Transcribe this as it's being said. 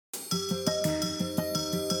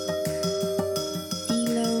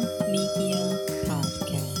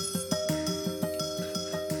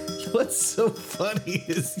What's so funny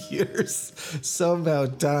is yours somehow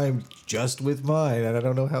timed just with mine, and I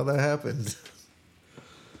don't know how that happened.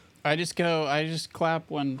 I just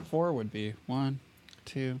clap when 4 would be. 1,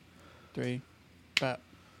 2, 3, clap.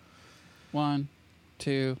 1,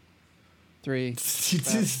 2, 3.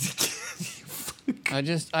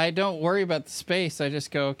 I don't worry about the space. I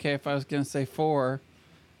just go, okay, if I was going to say 4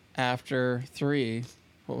 after 3,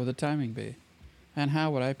 what would the timing be? And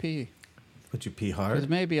how would I pee? Would you pee hard? Because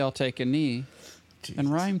maybe I'll take a knee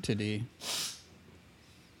and rhyme to D.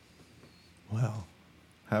 Well,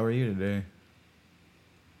 how are you today?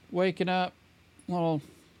 Waking up, a little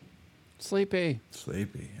sleepy.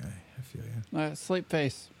 Sleepy, I feel you. Sleep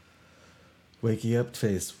face. Wakey up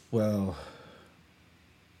face. Well,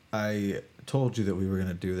 I told you that we were going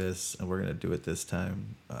to do this, and we're going to do it this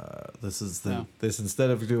time. This instead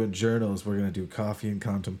of doing journals, we're going to do coffee and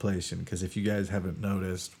contemplation, because if you guys haven't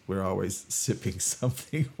noticed, we're always sipping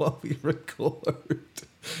something while we record.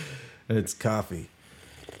 And it's coffee.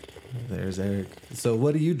 There's Eric. So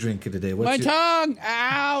what are you drinking today? My tongue!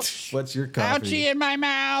 Ouch! What's your coffee? Ouchie in my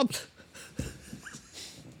mouth!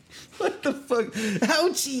 What the fuck?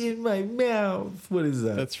 Ouchie in my mouth. What is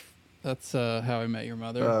that? That's How I Met Your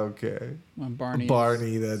Mother. Okay. When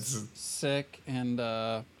Barney, that's sick, and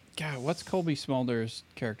God, what's Colby Smolder's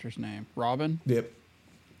character's name? Robin? Yep.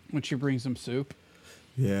 When she brings him soup.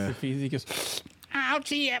 Yeah. He goes,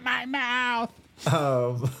 ouchie in my mouth.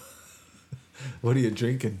 What are you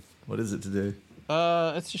drinking? What is it today?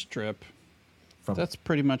 It's just drip. That's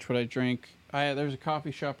pretty much what I drink. There's a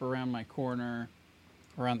coffee shop around my corner.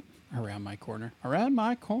 Around my corners.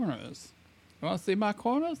 You want to see my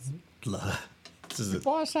corners?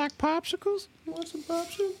 Boys like popsicles? You want some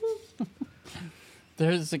popsicles?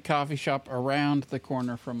 There's a coffee shop around the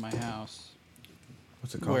corner from my house.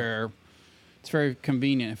 What's it called? Where it's very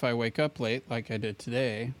convenient if I wake up late, like I did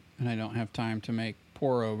today, and I don't have time to make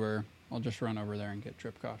pour over, I'll just run over there and get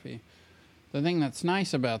drip coffee. The thing that's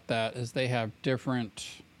nice about that is they have different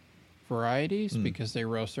varieties because they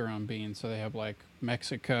roast their own beans. So they have like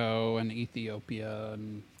Mexico and Ethiopia,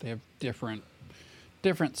 and they have different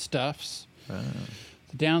stuffs.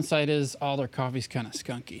 The downside is all their coffee's kind of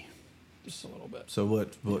skunky, just a little bit. So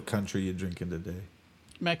what country are you drinking today?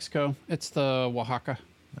 Mexico. It's the Oaxaca.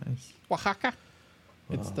 Nice. Oaxaca.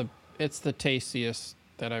 Wow. It's the tastiest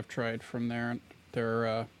that I've tried from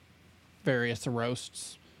their various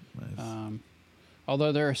roasts. Nice.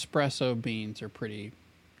 Although their espresso beans are pretty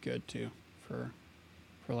good too for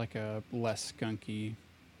like a less skunky,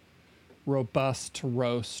 robust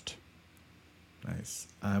roast. Nice.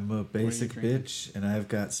 I'm a basic bitch, and I've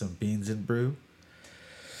got some beans and brew,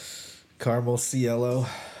 caramel Cielo,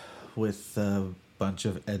 with a bunch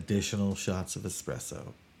of additional shots of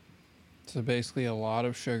espresso. So basically a lot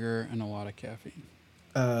of sugar and a lot of caffeine.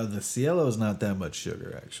 The Cielo is not that much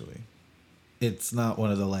sugar, actually. It's not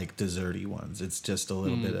one of the like desserty ones. It's just a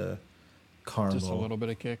little bit of caramel. Just a little bit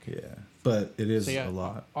of kick. Yeah, but it is a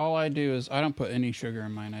lot. All I do is I don't put any sugar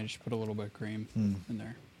in mine. I just put a little bit of cream in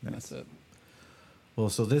there. Nice. That's it. Well,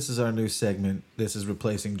 so this is our new segment. This is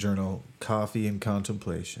replacing journal, coffee and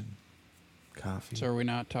contemplation. Coffee. So are we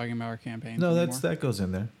not talking about our campaigns No, anymore? that goes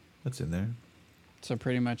in there. That's in there. So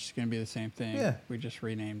pretty much it's going to be the same thing. Yeah. We just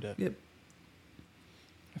renamed it. Yep.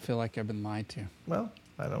 I feel like I've been lied to. Well,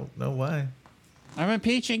 I don't know why. I'm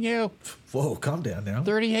impeaching you. Whoa, calm down now.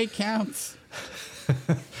 38 counts.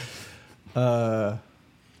 Yeah,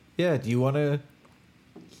 do you want to...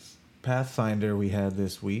 Pathfinder we had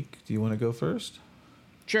this week. Do you want to go first?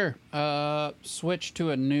 Sure. Switched to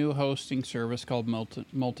a new hosting service called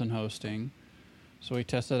Molten Hosting. So we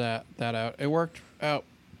tested that out. It worked out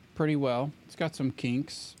pretty well. It's got some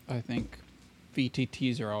kinks. I think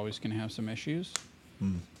VTTs are always going to have some issues.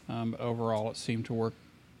 But overall, it seemed to work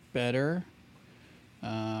better.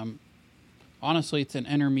 Honestly, it's an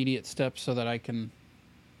intermediate step so that I can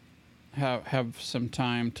have some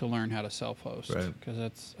time to learn how to self-host. Right. Because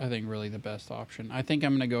that's, I think, really the best option. I think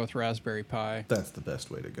I'm going to go with Raspberry Pi. That's the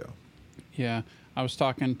best way to go. Yeah. I was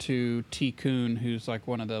talking to T. Kuhn, who's like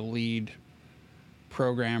one of the lead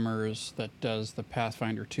programmers that does the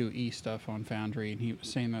Pathfinder 2E stuff on Foundry, and he was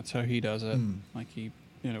saying that's how he does it. Like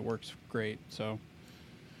it works great. So,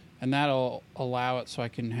 and that'll allow it so I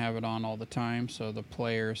can have it on all the time so the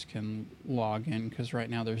players can log in, because right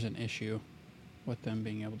now there's an issue with them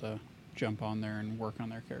being able to jump on there and work on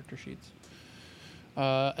their character sheets.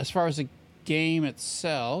 As far as the game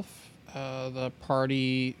itself, the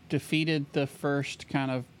party defeated the first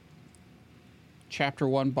kind of Chapter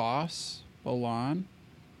 1 boss, Olan,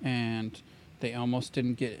 and they almost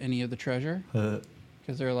didn't get any of the treasure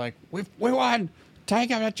because they're like, we won! Take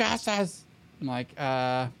him to justice! I'm like,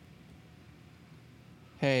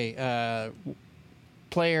 hey,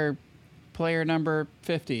 player number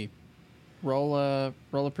 50, roll a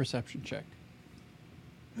perception check.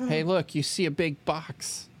 Hey, look, you see a big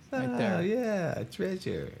box right there. Oh, yeah,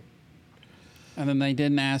 treasure. And then they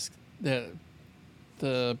didn't ask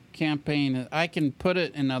the campaign. I can put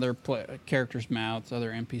it in other characters' mouths,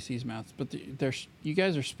 other NPCs' mouths, but you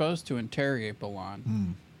guys are supposed to interrogate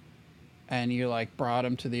Balan. And you like brought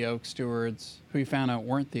him to the Oak Stewards, who you found out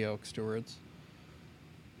weren't the Oak Stewards.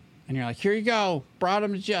 And you're like, here you go, brought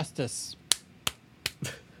him to justice.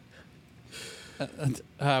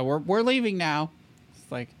 We're leaving now. It's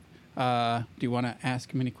like, do you want to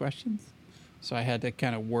ask him any questions? So I had to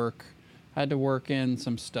kind of work in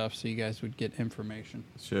some stuff so you guys would get information.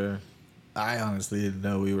 Sure. I honestly didn't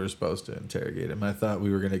know we were supposed to interrogate him. I thought we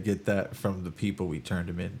were going to get that from the people we turned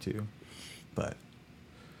him into. But...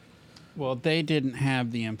 Well, they didn't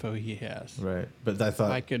have the info he has. Right. But I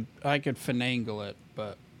thought... I could finagle it,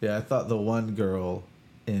 but... Yeah, I thought the one girl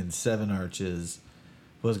in Seven Arches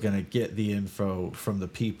was going to get the info from the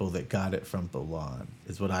people that got it from Balan,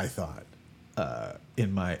 is what I thought,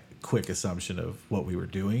 in my quick assumption of what we were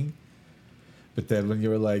doing. But then when you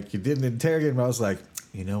were like, you didn't interrogate him, I was like,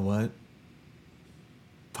 you know what?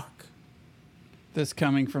 Fuck. This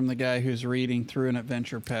coming from the guy who's reading through an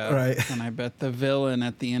adventure path. Right. And I bet the villain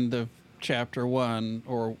at the end of chapter 1,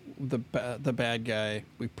 or the bad guy,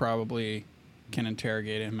 we probably can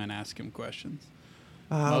interrogate him and ask him questions.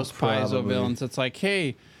 Most Paizo villains, it's like,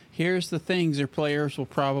 hey, here's the things your players will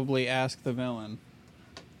probably ask the villain.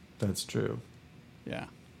 That's true. Yeah.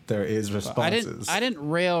 There is responses. I didn't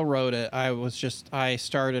railroad it. I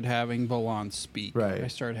started having Balan speak. Right. I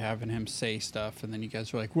started having him say stuff, and then you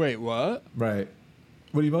guys were like, wait, what? Right.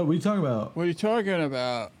 What are you talking about? What are you talking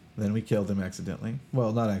about? Then we killed him accidentally.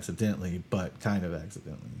 Well, not accidentally, but kind of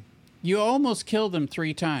accidentally. You almost killed him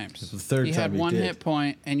 3 times. The third he time had one hit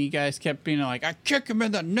point, and you guys kept being like, I kick him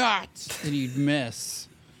in the nuts! And you'd miss.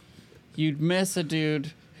 You'd miss a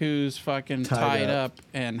dude who's fucking tied up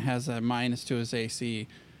and has a -2 his AC.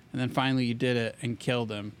 And then finally you did it and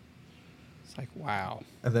killed him. It's like, wow.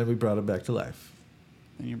 And then we brought him back to life.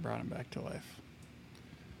 Then you brought him back to life.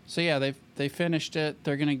 So yeah, they finished it.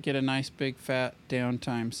 They're going to get a nice big fat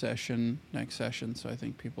downtime session next session, so I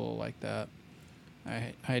think people will like that.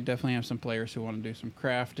 I definitely have some players who want to do some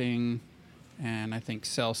crafting and I think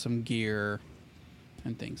sell some gear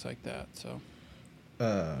and things like that. So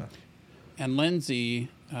and Lindsay,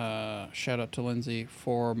 shout out to Lindsay,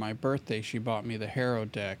 for my birthday she bought me the Harrow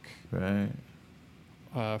deck. Right.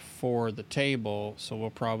 For the table, so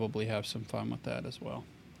we'll probably have some fun with that as well.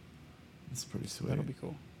 That's pretty sweet. That'll be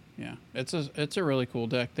cool. Yeah, it's a really cool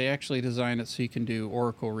deck. They actually designed it so you can do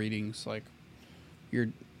oracle readings, like your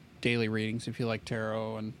daily readings if you like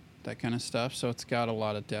tarot and that kind of stuff. So it's got a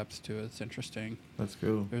lot of depth to it. It's interesting. That's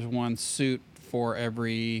cool. There's one suit for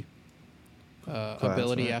every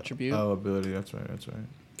ability attribute. Oh, ability. That's right.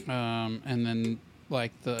 And then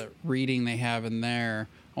like the reading they have in there,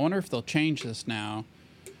 I wonder if they'll change this now,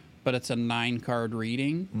 but it's a 9-card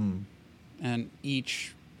reading, and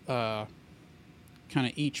each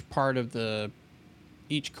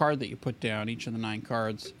each card that you put down, each of the 9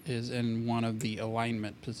 cards is in one of the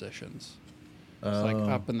alignment positions. It's like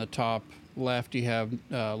up in the top left you have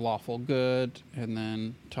lawful good, and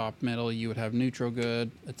then top middle you would have neutral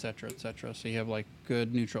good, etc., etc. So you have like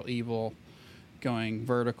good, neutral, evil going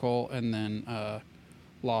vertical, and then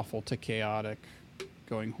lawful to chaotic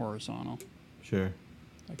going horizontal. Sure.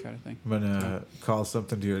 That kind of thing. I'm gonna call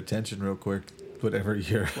something to your attention real quick. Whatever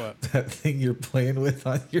What? that thing you're playing with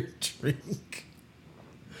on your drink.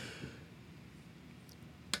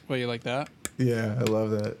 Well, you like that? Yeah, I love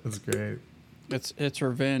that. That's great. It's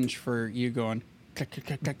revenge for you going click, click,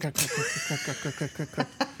 click, click, click, click, click, click, click, click, click, click,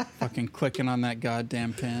 fucking clicking on that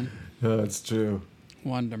goddamn pin. Oh, that's true.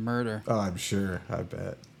 One to murder. Oh, I'm sure. I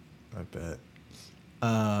bet. Well,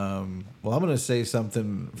 I'm gonna say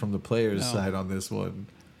something from the player's side on this one.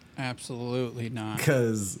 Absolutely not.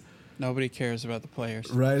 Because nobody cares about the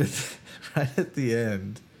players. Right at the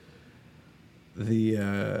end,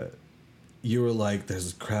 you were like,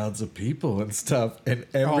 "There's crowds of people and stuff," and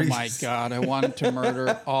oh my god, I wanted to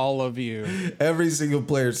murder all of you. Every single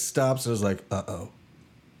player stops and is like, "Uh-oh,"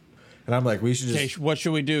 and I'm like, "We should just." Okay, what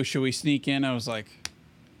should we do? Should we sneak in? I was like,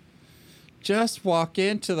 just walk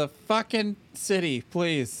into the fucking city,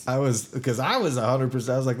 please. Because I was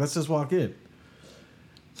 100%. I was like, let's just walk in.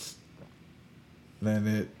 Then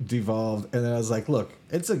it devolved, and then I was like, look,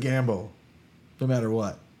 it's a gamble, no matter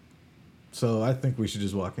what. So I think we should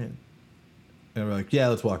just walk in. And we're like, yeah,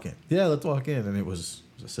 let's walk in. Yeah, let's walk in. And it was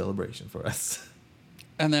a celebration for us.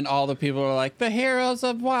 And then all the people are like, the heroes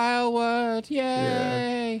of Wildwood,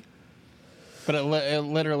 yay! Yeah. But it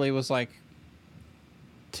literally was like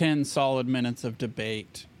 10 solid minutes of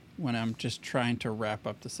debate when I'm just trying to wrap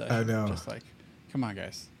up the session. I know. Just like, come on,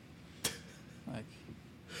 guys. Like,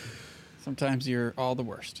 sometimes you're all the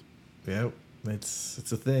worst. Yep,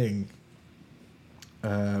 it's a thing.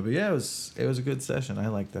 But yeah, it was a good session. I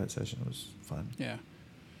liked that session. It was fun. Yeah.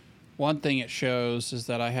 One thing it shows is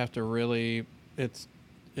that I have to really, it's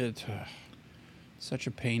such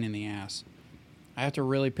a pain in the ass. I have to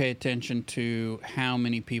really pay attention to how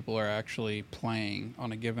many people are actually playing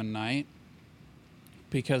on a given night,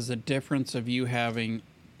 because the difference of you having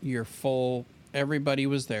your full, everybody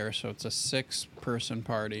was there, so it's a 6-person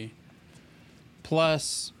party,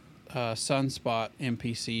 plus Sunspot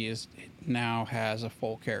NPC now has a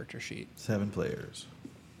full character sheet. 7 players.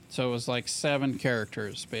 So it was like 7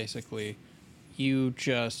 characters, basically. You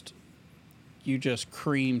just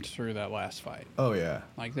creamed through that last fight. Oh, yeah.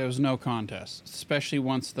 Like, there was no contest, especially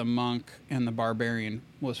once the monk and the barbarian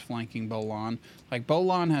was flanking Bolon. Like,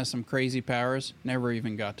 Bolon has some crazy powers, never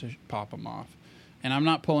even got to pop them off. And I'm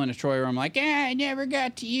not pulling a Troy where I'm like, I never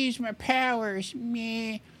got to use my powers,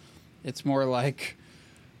 meh. It's more like,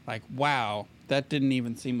 wow, that didn't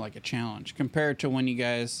even seem like a challenge. Compared to when you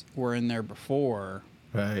guys were in there before,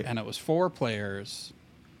 right? And it was 4 players,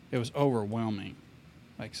 it was overwhelming.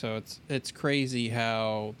 Like, so it's crazy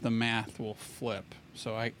how the math will flip.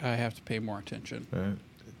 So I have to pay more attention. Right.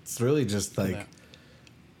 It's really just like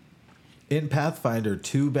in Pathfinder,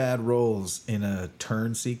 2 bad rolls in a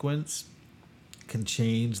turn sequence can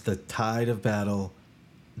change the tide of battle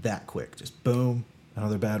that quick. Just boom,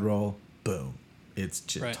 another bad roll, boom. It's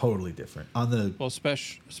just totally different.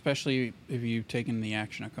 Especially if you've taken the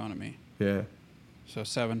action economy. Yeah. So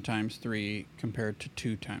 7 times 3 compared to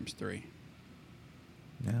 2 times 3.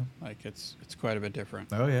 Yeah. Like, it's quite a bit different.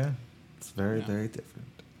 Oh, yeah. It's very, very different.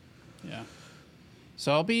 Yeah.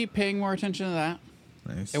 So I'll be paying more attention to that.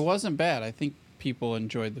 Nice. It wasn't bad. I think people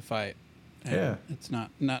enjoyed the fight. And yeah. It's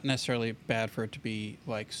not necessarily bad for it to be,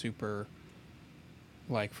 like, super,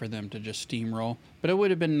 like, for them to just steamroll. But it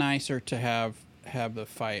would have been nicer to have the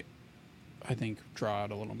fight, I think, draw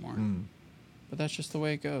out a little more. Mm. But that's just the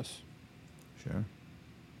way it goes. Sure.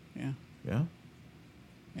 Yeah. Yeah?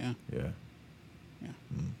 Yeah. Yeah. Yeah.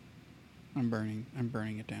 Mm. I'm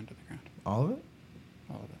burning it down to the ground. All of it?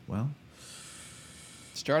 All of it. Well.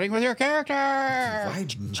 Starting with your character. I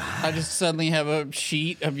just suddenly have a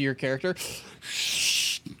sheet of your character.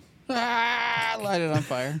 Light it on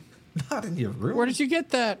fire. Not in your room. Where did you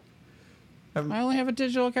get that? I only have a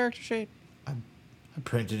digital character sheet. I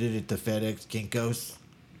printed it at the FedEx Kinko's.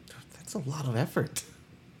 That's a lot of effort.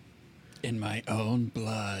 In my own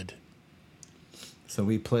blood. So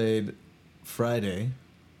we played Friday.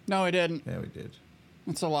 No, I didn't. Yeah, we did.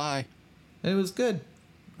 It's a lie. And it was good.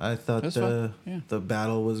 I thought the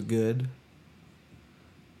battle was good.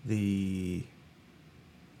 I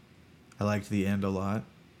liked the end a lot.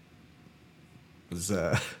 It was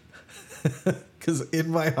because in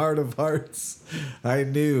my heart of hearts, I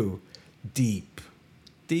knew deep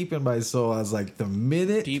in my soul, I was like, the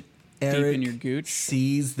minute Eric in your gooch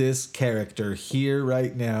sees this character here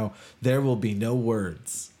right now, there will be no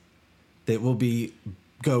words. It will be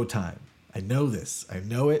go time. I know this. I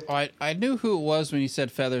know it. Oh, I knew who it was when you said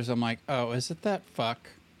feathers. I'm like, oh, is it that fuck?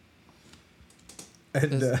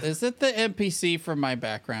 And, is it the NPC from my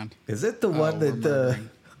background? Is it the one that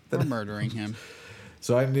we're murdering him?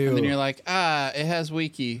 So I knew. And then you're like, it has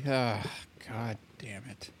wiki. Oh, God damn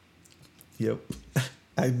it. Yep.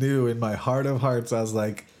 I knew in my heart of hearts, I was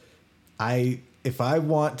like, if I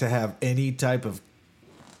want to have any type of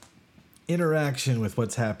interaction with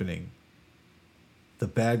what's happening, the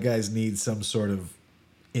bad guys need some sort of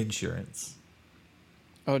insurance.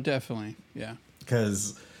 Oh, definitely. Yeah.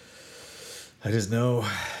 Because I just know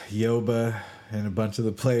Yoba and a bunch of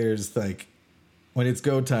the players, like, when it's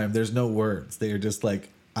go time, there's no words. They are just like,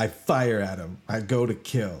 I fire at them. I go to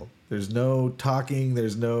kill. There's no talking.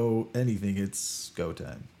 There's no anything. It's go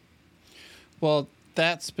time. Well,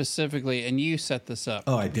 that specifically, and you set this up.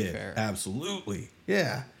 Oh, I did. Absolutely.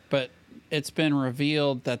 Yeah. But it's been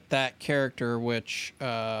revealed that character, which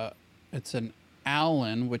it's an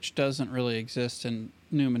Owlin, which doesn't really exist in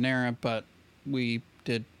Numenera, but we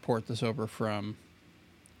did port this over from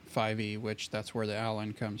 5e, which that's where the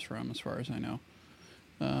Owlin comes from, as far as I know.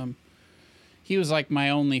 He was like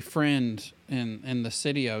my only friend in the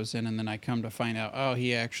city I was in, and then I come to find out, oh,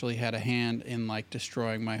 he actually had a hand in like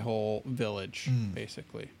destroying my whole village,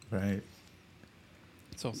 basically. Right.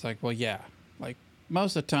 So it's like, well, yeah, like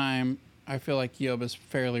most of the time, I feel like Yoba's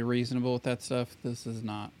fairly reasonable with that stuff. This is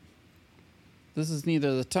not. This is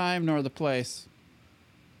neither the time nor the place.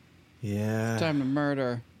 Yeah. It's time to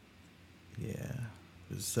murder. Yeah.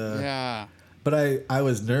 It was, Yeah. But I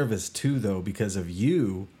was nervous too, though, because of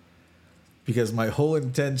you. Because my whole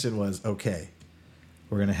intention was, okay,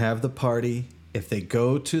 we're going to have the party. If they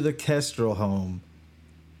go to the Kestrel home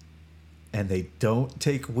and they don't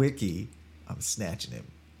take Wiki, I'm snatching him.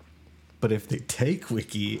 But if they take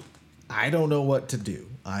Wiki, I don't know what to do.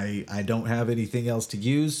 I don't have anything else to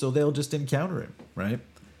use, so they'll just encounter him, right?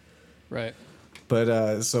 Right.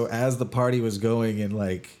 But so as the party was going and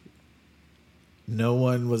like no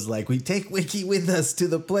one was like, we take Wiki with us to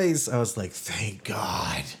the place, I was like, thank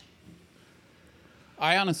God.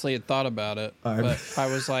 I honestly had thought about it, but I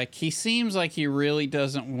was like, he seems like he really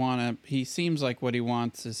doesn't want to. He seems like what he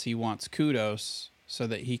wants is he wants kudos so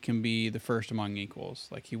that he can be the first among equals.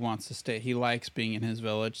 Like he wants to stay. He likes being in his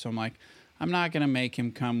village. So I'm like, I'm not going to make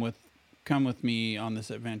him come with me on this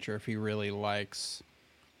adventure if he really likes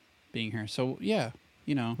being here. So yeah,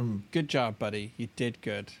 good job, buddy. You did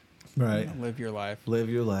good. Right. Live your life. Live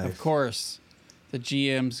your life. Of course, the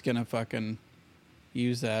GM's going to fucking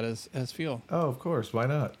use that as fuel. Oh, of course. Why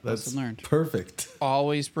not? That's Lesson learned. Perfect.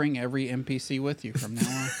 Always bring every NPC with you from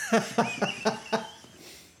now on.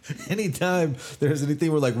 Anytime there's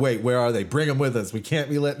anything, we're like, wait, where are they? Bring them with us. We can't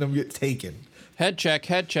be letting them get taken. Head check.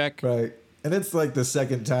 Right. And it's like the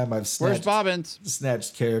second time I've Where's Bobbins?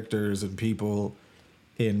 snatched characters and people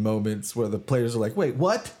in moments where the players are like, wait,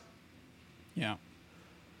 what? Yeah.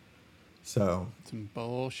 So. Some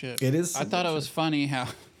bullshit. It is. I thought it was funny how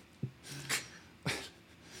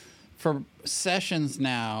for sessions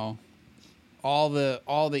now, all the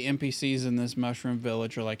NPCs in this mushroom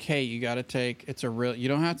village are like, hey, you got to take, you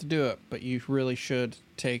don't have to do it, but you really should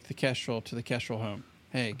take the Kestrel to the Kestrel home.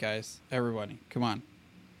 Hey guys, everybody, come on.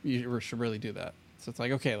 You should really do that. So it's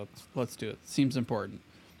like, okay, let's do it. Seems important.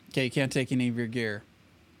 Okay, you can't take any of your gear.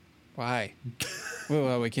 Why?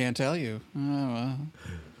 Well, we can't tell you. Oh, well.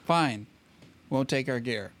 Fine. Won't take our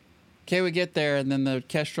gear. Okay, we get there, and then the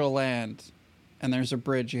Kestrel lands, and there's a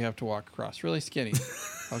bridge you have to walk across. Really skinny.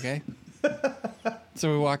 Okay?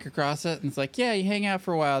 So we walk across it, and it's like, yeah, you hang out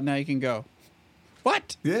for a while, now you can go.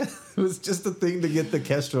 What? Yeah, it was just a thing to get the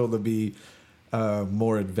Kestrel to be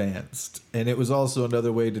more advanced. And it was also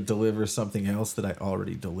another way to deliver something else that I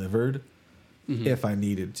already delivered if I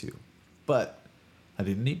needed to. But I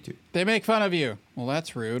didn't need to. They make fun of you. Well,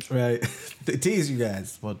 that's rude. Right. They tease you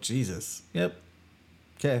guys. Well, Jesus. Yep.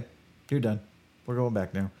 Okay. You're done. We're going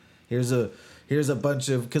back now. Here's a bunch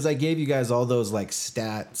of, because I gave you guys all those like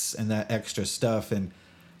stats and that extra stuff, and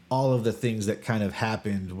all of the things that kind of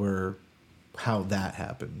happened were how that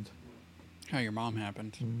happened. How your mom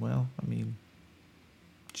happened. Well, I mean,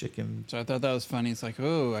 chicken. So I thought that was funny. It's like,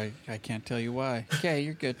 oh, I can't tell you why. Okay,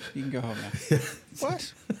 you're good. You can go home now.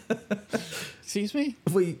 What? Excuse me?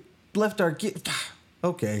 We left our gift.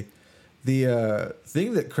 Okay. The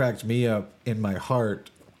thing that cracked me up in my heart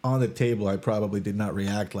on the table, I probably did not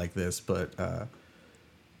react like this, but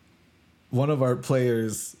one of our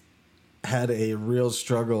players had a real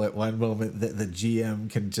struggle at one moment that the GM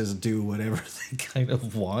can just do whatever they kind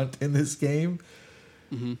of want in this game.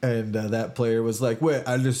 Mm-hmm. And that player was like, wait,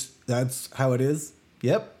 that's how it is?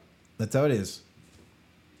 Yep, that's how it is.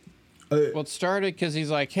 Well, it started because he's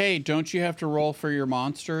like, hey, don't you have to roll for your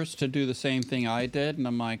monsters to do the same thing I did? And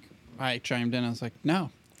I'm like, I chimed in. I was like, no.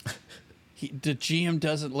 The GM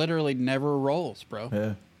doesn't literally never rolls, bro.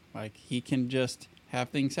 Yeah. Like, he can just have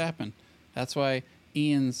things happen. That's why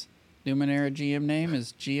Ian's Numenera GM name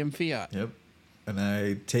is GM Fiat. Yep. And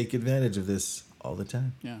I take advantage of this all the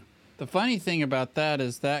time. Yeah. The funny thing about that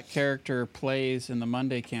is that character plays in the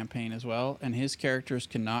Monday campaign as well, and his characters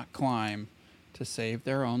cannot climb to save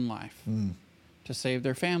their own life, to save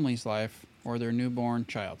their family's life or their newborn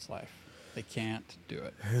child's life. They can't do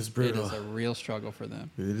it. It is brutal. It is a real struggle for them.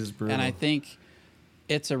 It is brutal. And I think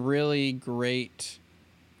it's a really great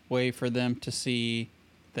way for them to see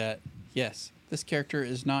that, yes, this character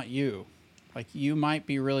is not you. Like, you might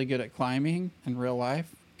be really good at climbing in real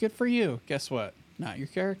life. Good for you. Guess what? Not your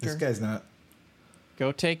character. This guy's not.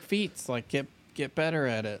 Go take feats. Like, get better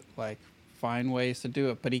at it. Like, find ways to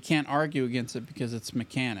do it. But he can't argue against it because it's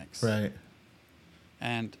mechanics. Right.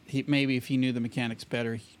 And maybe if he knew the mechanics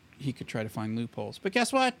better, he could try to find loopholes. But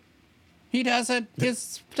guess what? He doesn't. He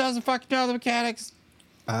doesn't fucking know the mechanics.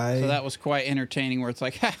 So that was quite entertaining, where it's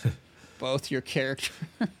like, ha, both your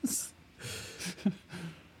characters.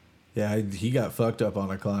 Yeah, he got fucked up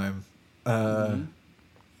on a climb.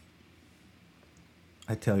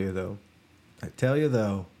 I tell you though.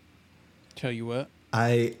 Tell you what?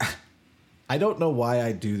 I don't know why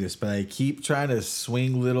I do this, but I keep trying to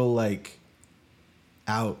swing little like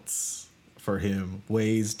outs for him,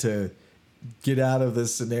 ways to get out of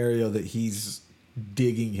this scenario that he's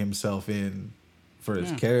digging himself in for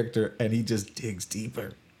his character, and he just digs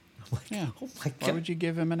deeper. I'm like, oh my God. Why would you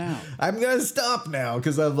give him an out? I'm going to stop now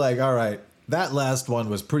because I'm like, all right, that last one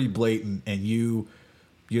was pretty blatant, and you're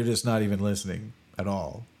just not even listening at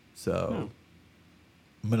all. So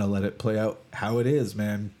I'm going to let it play out how it is,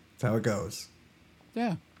 man. That's how it goes.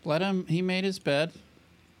 Yeah. Let him. He made his bed.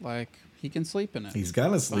 Like, he can sleep in it. He's got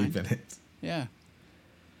to sleep in it. Yeah.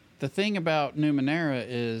 The thing about Numenera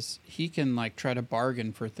is he can, like, try to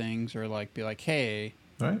bargain for things or, like, be like, hey.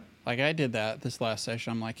 Right. Like, I did that this last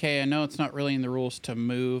session. I'm like, hey, I know it's not really in the rules to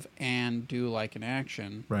move and do, like, an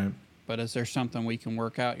action. Right. But is there something we can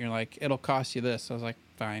work out? And you're like, it'll cost you this. I was like,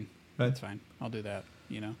 fine. Right. That's fine. I'll do that,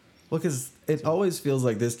 you know? Well, because it always feels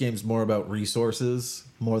like this game's more about resources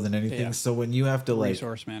more than anything. Yeah. So when you have to, like...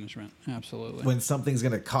 Resource management. Absolutely. When something's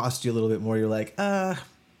going to cost you a little bit more, you're like,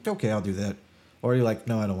 okay, I'll do that. Or you're like,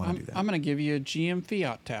 no, I don't want to do that. I'm going to give you a GM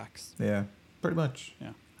fiat tax. Yeah, pretty much.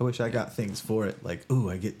 Yeah. I wish I got things for it. Like, ooh,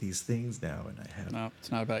 I get these things now, and I have... No, it's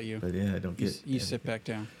not about you. But yeah, I don't get... You sit back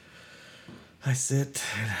down. I sit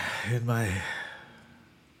in my...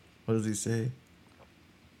 What does he say?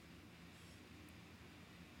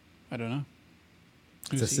 I don't know.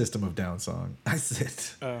 It's a System of Down song. I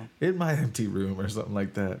sit in my empty room or something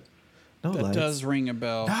like that. No that lights. Does ring a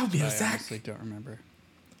bell. No music. I honestly don't remember.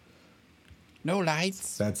 No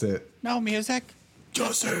lights. That's it. No music.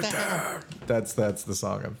 Just sit there. That's the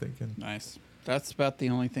song I'm thinking. Nice. That's about the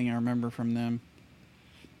only thing I remember from them.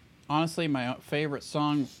 Honestly, my favorite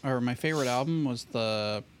song or my favorite album was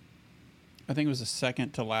I think it was the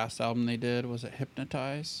second to last album they did. Was it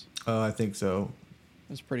Hypnotize? Oh, I think so.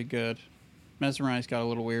 It was pretty good. Mesmerize got a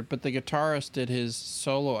little weird, but the guitarist did his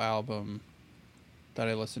solo album that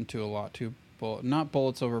I listened to a lot too. Not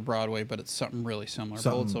Bullets Over Broadway, but it's something really similar.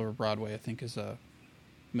 Bullets Over Broadway, I think, is a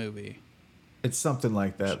movie. It's something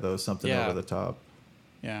like that, though. Something over the top.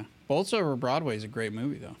 Yeah. Bullets Over Broadway is a great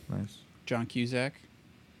movie, though. Nice. John Cusack.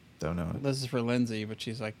 Don't know it. This is for Lindsay, but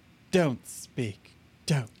she's like, don't speak.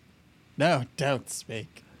 Don't. No, don't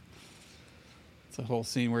speak. It's a whole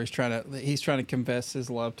scene where he's trying to confess his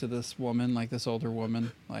love to this woman, like this older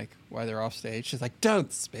woman, like while they're off stage. She's like,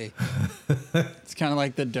 don't speak. It's kind of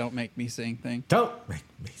like the don't make me sing thing. Don't make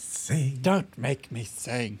me sing. Don't make me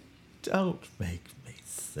sing. Don't make me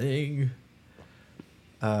sing.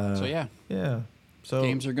 So yeah. Yeah. So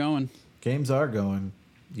games are going. Games are going.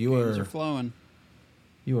 Games are flowing.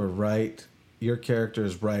 You are right. Your character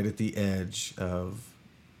is right at the edge of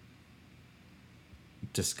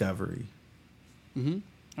discovery. Mm-hmm.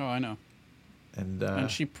 Oh, I know.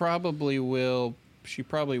 And she probably will. She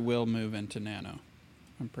probably will move into Nano.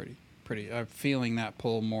 I'm I'm feeling that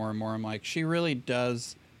pull more and more. I'm like, she really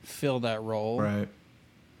does fill that role, right?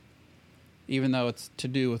 Even though it's to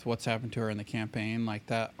do with what's happened to her in the campaign, like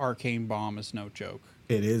that arcane bomb is no joke.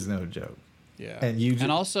 It is no joke. Yeah,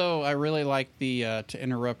 and also I really like the to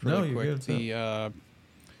interrupt really quick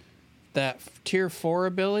that tier 4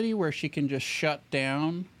 ability where she can just shut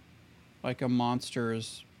down like a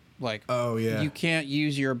monster's like. Oh yeah. You can't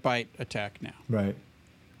use your bite attack now. Right.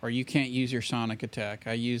 Or you can't use your sonic attack.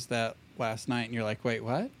 I used that last night, and you're like, wait,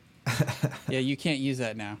 what? Yeah, you can't use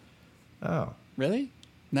that now. Oh. Really?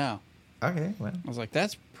 No. Okay, well. I was like,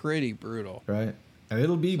 that's pretty brutal. Right. And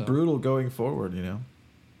it'll be brutal going forward, you know?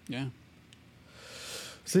 Yeah.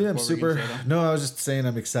 So yeah, I'm super... No, I was just saying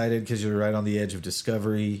I'm excited because you're right on the edge of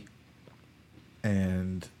discovery.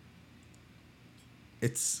 And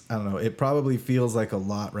it's... I don't know. It probably feels like a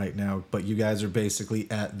lot right now, but you guys are basically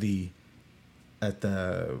at the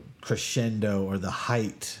crescendo or the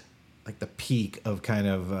height, like the peak of kind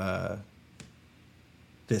of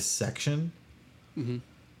this section. Mm-hmm.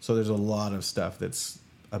 So there's a lot of stuff that's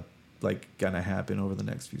like gonna happen over the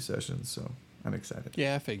next few sessions. So I'm excited.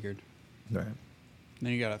 Yeah, I figured. Right. And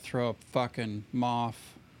then you gotta throw a fucking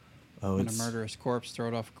moth and a murderous corpse, throw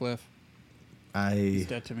it off a cliff. He's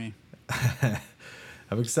dead to me.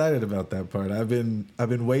 I'm excited about that part. I've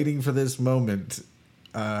been waiting for this moment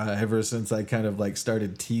ever since I kind of like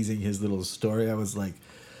started teasing his little story. I was like,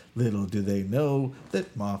 little do they know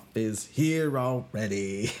that Moth is here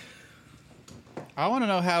already. I want to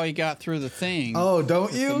know how he got through the thing. Oh,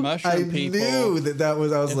 don't you? The mushroom people, knew that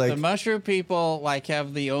was. I was like, the mushroom people like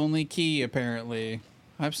have the only key. Apparently,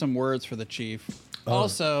 I have some words for the chief.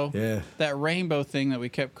 Also, that rainbow thing that we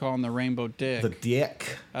kept calling the rainbow dick. The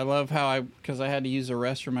dick. I love how because I had to use the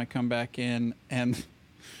restroom. I come back in and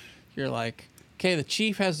you're like, okay, the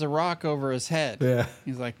chief has the rock over his head. Yeah.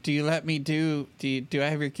 He's like, do you let me do I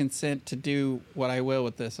have your consent to do what I will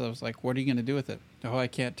with this? I was like, what are you going to do with it? Oh, I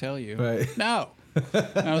can't tell you. Right. No.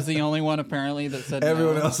 I was the only one apparently that said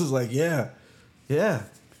Everyone no. else was like, yeah.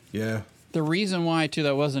 The reason why, too,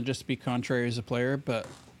 that wasn't just to be contrary as a player, but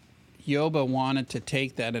Yoba wanted to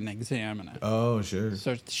take that and examine it. Oh, sure.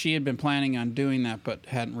 So she had been planning on doing that, but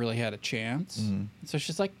hadn't really had a chance. So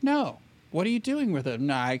she's like, no. What are you doing with it?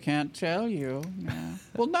 No, I can't tell you. Yeah.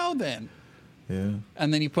 Well, no, then. Yeah.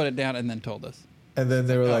 And then you put it down and then told us. And then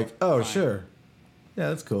they were like, oh, fine. sure. Yeah,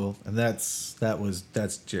 that's cool. And that's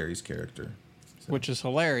Jerry's character. So. Which is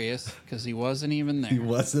hilarious because he wasn't even there. He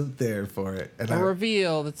wasn't there for it. And A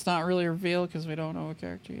reveal that's not really a reveal because we don't know what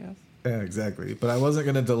character he has. Yeah, exactly. But I wasn't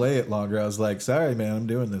going to delay it longer. I was like, sorry, man, I'm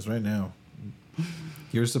doing this right now.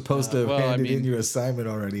 You were supposed to have handed in your assignment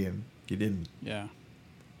already, and you didn't. Yeah.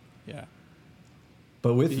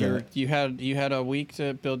 But with that, you had a week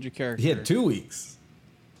to build your character. He had 2 weeks.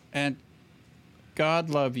 And God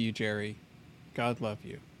love you, Jerry. God love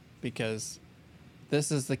you, because this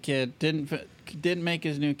is the kid didn't make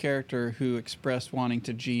his new character who expressed wanting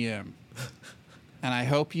to GM, and I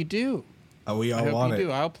hope you do. Oh, we all I hope want you it.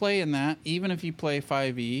 do. I'll play in that, even if you play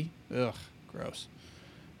 5e. Ugh, gross.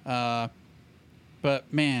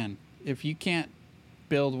 But man, if you can't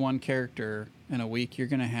build one character in a week, you're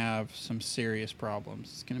going to have some serious problems.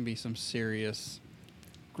 It's going to be some serious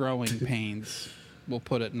growing pains. We'll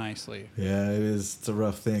put it nicely. Yeah, it is. It's a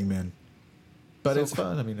rough thing, man. But it's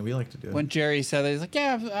fun. I mean, we like to do it. When Jerry said that, he's like,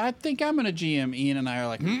 yeah, I think I'm going to GM. Ian and I are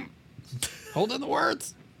like, hold in the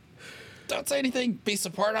words. Don't say anything. Be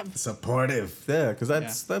supportive. Supportive. Yeah, because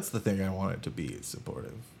that's the thing I want it to be, is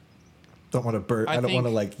supportive. Don't want to I don't want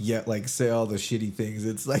to say all the shitty things.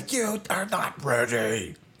 It's like, you are not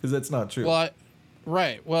ready. Because that's not true. Well,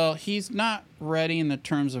 right. Well, he's not ready in the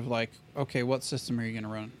terms of like, okay, what system are you going to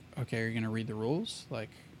run? Okay, are you going to read the rules? Like,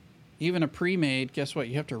 even a pre-made, guess what?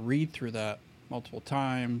 You have to read through that multiple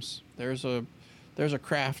times. There's a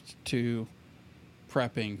craft to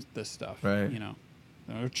prepping this stuff. Right. You know,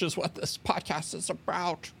 which is what this podcast is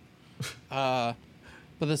about. But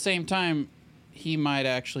at the same time, he might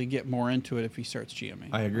actually get more into it if he starts GMing.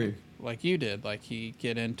 I agree. Like you did. Like, he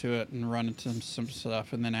get into it and run into some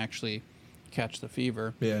stuff and then actually catch the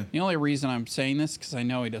fever. Yeah. The only reason I'm saying this because I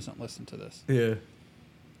know he doesn't listen to this. Yeah.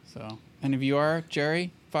 So, and if you are,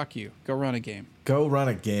 Jerry, fuck you. Go run a game. Go run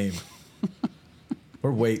a game.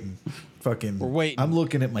 We're waiting. We're waiting. I'm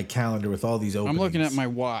looking at my calendar with all these openings. I'm looking at my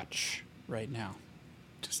watch right now.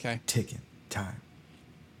 Just ticking time.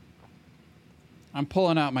 I'm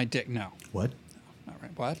pulling out my dick now. What? All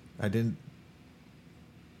right. What? I didn't.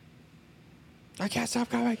 I can't stop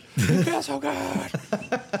coming. It feels so good.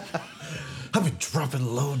 I've been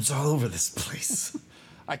dropping loads all over this place.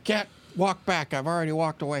 I can't walk back. I've already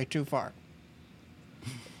walked away too far.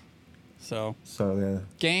 So yeah.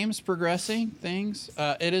 Games progressing, things.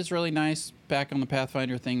 It is really nice back on the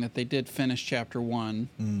Pathfinder thing that they did finish Chapter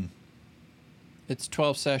 1. It's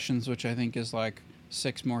 12 sessions, which I think is like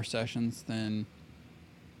 6 more sessions than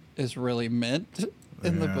is really meant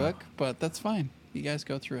in the book. But that's fine. You guys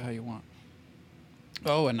go through it how you want.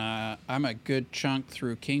 Oh, and I'm a good chunk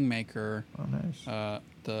through Kingmaker. Oh, nice.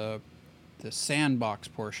 The sandbox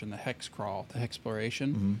portion, the hex crawl, the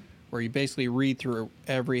hexploration, where you basically read through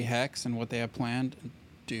every hex and what they have planned.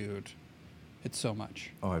 Dude, it's so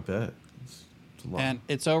much. Oh, I bet. It's a lot. And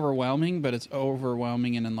it's overwhelming, but it's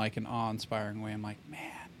overwhelming in like an awe-inspiring way. I'm like,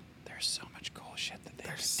 man, there's so much cool shit that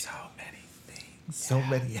there's so many things, so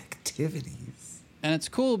many activities. And it's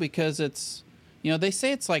cool because it's, you know, they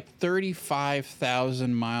say it's like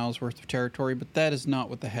 35,000 miles worth of territory, but that is not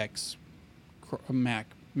what the hex map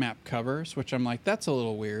covers, which I'm like, that's a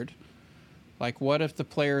little weird. Like, what if the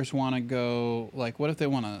players want to go, like, what if they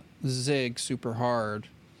want to zig super hard?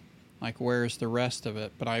 Like, where's the rest of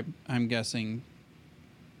it? But I'm guessing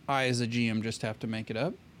I, as a GM, just have to make it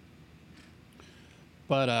up.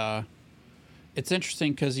 But it's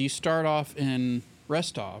interesting because you start off in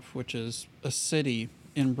Rostov, which is a city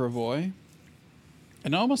in Brevoy.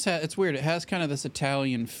 And it almost it's weird. It has kind of this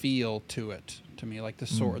Italian feel to it, to me, like the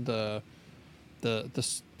sword, the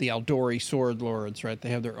Aldori sword lords, right? They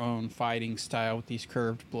have their own fighting style with these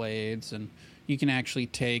curved blades, and you can actually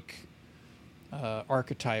take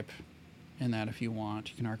archetype in that if you want.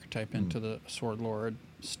 You can archetype into the sword lord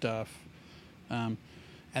stuff, and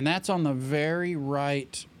that's on the very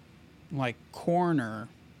right, like corner,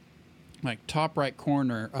 like top right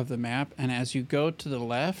corner of the map. And as you go to the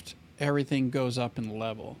left, everything goes up in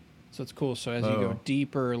level, so it's cool. So as you go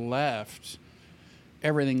deeper left,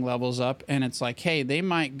 everything levels up, and it's like, hey, they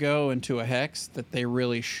might go into a hex that they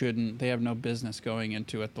really shouldn't. They have no business going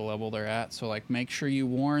into at the level they're at. So, like, make sure you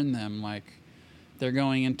warn them. Like, they're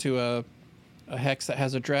going into a a hex that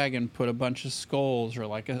has a dragon, put a bunch of skulls or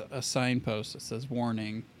like a signpost that says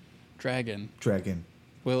warning, dragon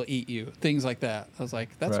will eat you. Things like that. I was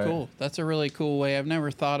like, that's cool. That's a really cool way. I've never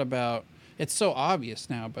thought about, it's so obvious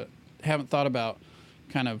now, but haven't thought about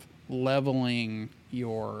kind of leveling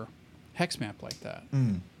your hex map like that.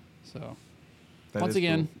 So once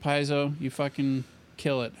again, cool. Paizo, you fucking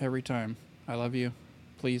kill it every time. I love you.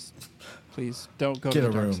 Please don't go to the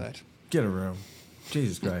dark side. Get a room.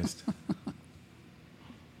 Jesus Christ.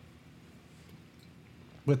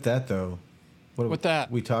 With that, though,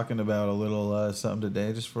 we talking about a little something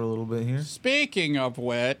today, just for a little bit here? Speaking of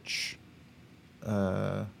which,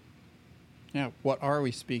 what are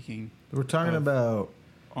we speaking? We're talking about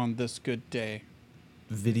on this good day,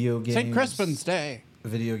 video games. St. Crispin's Day.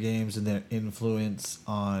 Video games and their influence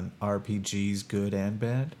on RPGs, good and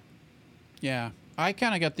bad. Yeah, I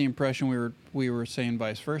kind of got the impression we were saying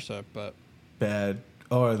vice versa, but bad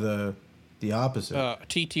or the opposite.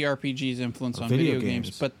 TTRPG's influence on video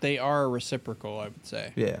games, but they are reciprocal, I would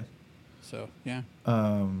say. Yeah. So yeah.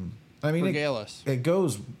 I mean, regale us. It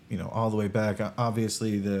goes, all the way back.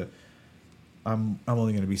 Obviously, I'm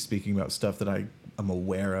only going to be speaking about stuff that I'm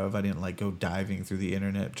aware of. I didn't go diving through the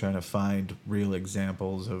internet trying to find real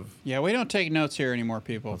examples of. Yeah, we don't take notes here anymore,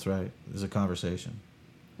 people. That's right. There's a conversation.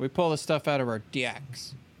 We pull the stuff out of our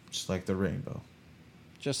dicks. Just like the rainbow.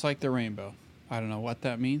 Just like the rainbow. I don't know what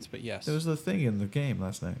that means, but yes. There was the thing in the game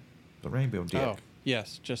last night. The rainbow dick. Oh,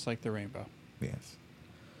 yes. Just like the rainbow. Yes.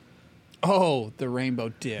 Oh, the rainbow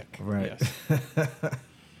dick. Right. Yes.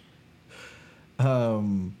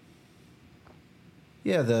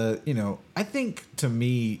 Yeah, I think to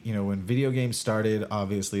me, when video games started,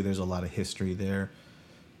 obviously there's a lot of history there.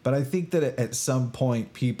 But I think that at some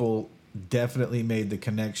point people definitely made the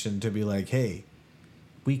connection to be like, hey,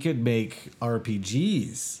 we could make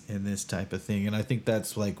RPGs in this type of thing. And I think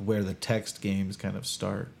that's where the text games kind of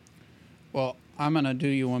start. Well, I'm going to do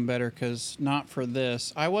you one better because not for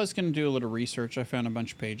this. I was going to do a little research. I found a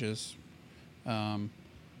bunch of pages, but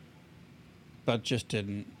just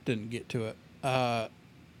didn't get to it.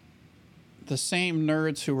 The same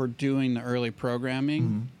nerds who were doing the early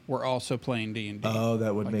programming were also playing D&D. Oh,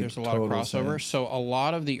 that would make there's a lot of crossover. Sense. So a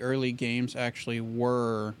lot of the early games actually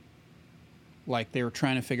were they were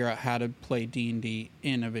trying to figure out how to play D&D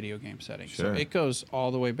in a video game setting. Sure. So it goes all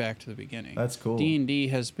the way back to the beginning. That's cool. D&D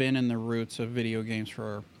has been in the roots of video games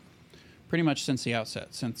for pretty much since the outset,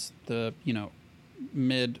 since the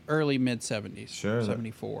early mid 70s. Sure.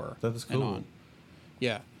 74. That's cool. And on.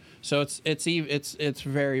 Yeah. So it's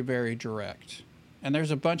very, very direct. And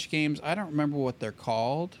there's a bunch of games, I don't remember what they're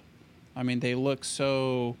called. I mean, they look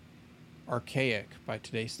so archaic by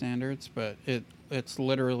today's standards, but it's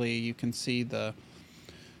literally, you can see the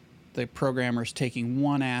programmers taking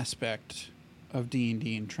one aspect of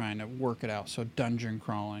D&D and trying to work it out. So dungeon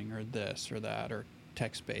crawling or this or that or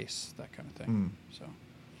text-based, that kind of thing. So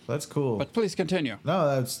that's cool. But please continue.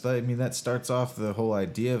 No, that starts off the whole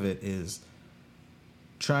idea of it is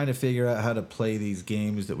trying to figure out how to play these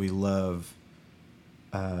games that we love.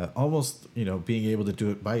 Almost, being able to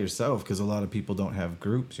do it by yourself because a lot of people don't have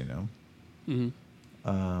groups, Mm-hmm.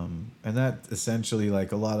 And that essentially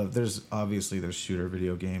a lot of there's shooter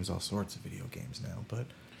video games, all sorts of video games now,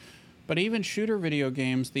 but even shooter video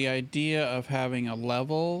games, the idea of having a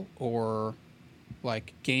level or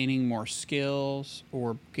gaining more skills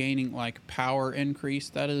or gaining power increase,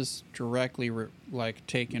 that is directly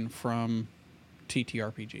taken from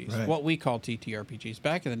TTRPGs. Right. What we call TTRPGs.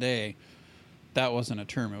 Back in the day, that wasn't a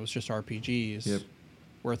term. It was just RPGs. Yep.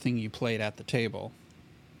 Were a thing you played at the table.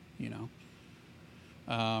 So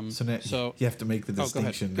you have to make the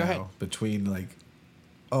distinction go now ahead. between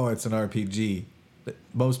it's an RPG.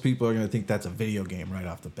 Most people are going to think that's a video game right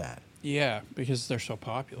off the bat. Yeah, because they're so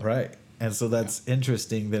popular. Right. And so that's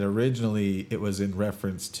interesting that originally it was in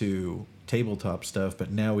reference to tabletop stuff,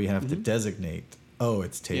 but now we have to designate,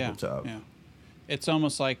 it's tabletop. Yeah. It's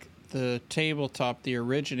almost like the tabletop, the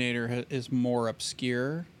originator is more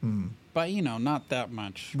obscure, but not that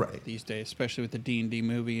much these days, especially with the D&D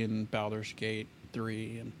movie and Baldur's Gate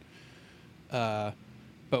 3 and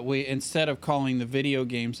but we, instead of calling the video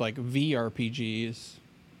games VRPGs,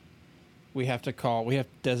 we have to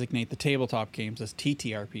designate the tabletop games as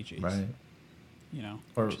TTRPGs. Right.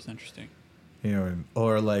 Which is interesting.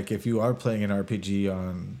 Or if you are playing an RPG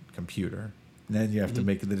on computer, then you have to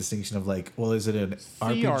make the distinction of is it an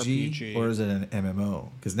RPG or is it an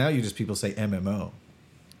MMO? Because now people say MMO.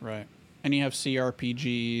 Right. And you have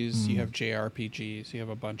CRPGs, you have JRPGs, you have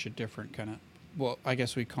a bunch of different kind of, I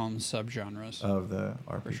guess we call them subgenres of the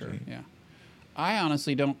RPG. For sure, yeah. I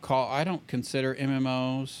honestly don't consider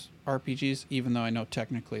MMOs RPGs, even though I know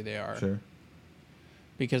technically they are. Sure.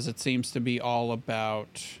 because it seems to be all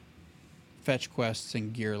about fetch quests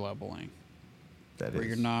and gear leveling. Where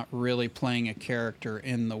you're not really playing a character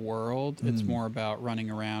in the world. It's more about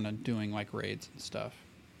running around and doing like raids and stuff.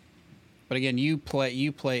 But again, you play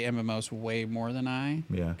MMOs way more than I.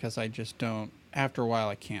 Yeah. Because I just don't. After a while,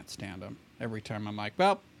 I can't stand them. Every time I'm like,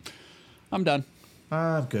 well, I'm done.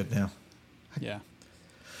 I'm good now. Yeah.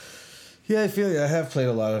 Yeah, I feel like I have played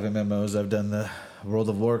a lot of MMOs. I've done the World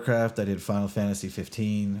of Warcraft. I did Final Fantasy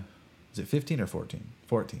 15. Is it 15 or 14?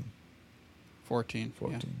 14. 14.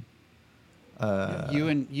 14. Yeah. You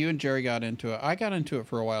and Jerry got into it. I got into it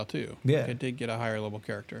for a while too. Yeah. Like I did get a higher level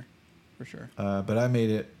character, for sure. But I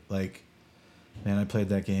made it like, man, I played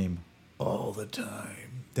that game all the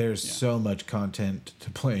time. There's so much content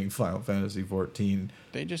to playing Final Fantasy 14.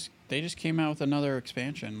 They just came out with another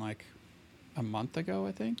expansion like a month ago,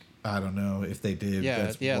 I think. I don't know if they did. Yeah,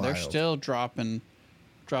 That's yeah, wild. they're still dropping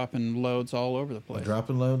loads all over the place.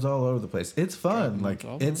 Dropping loads all over the place. It's fun. Like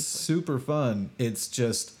it's super fun. It's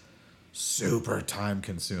just super time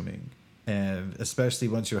consuming, and especially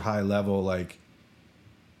once you're high level, like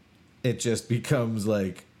it just becomes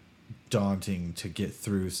like daunting to get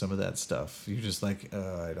through some of that stuff. You're just like,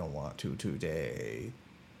 I don't want to today.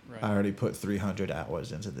 Right. I already put 300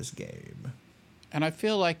 hours into this game. And I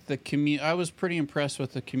feel like I was pretty impressed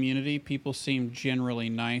with the community. People seem generally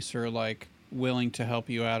nice or like willing to help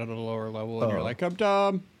you out at a lower level, and you're like, I'm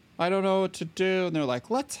dumb, I don't know what to do, and they're like,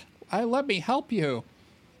 let me help you.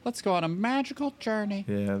 Let's go on a magical journey.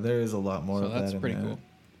 Yeah, there is a lot more of that. That's pretty cool.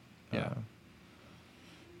 Yeah.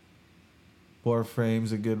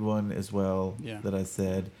 Warframe's a good one as well. Yeah. That I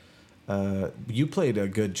said. You played a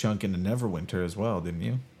good chunk into Neverwinter as well, didn't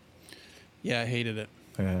you? Yeah, I hated it.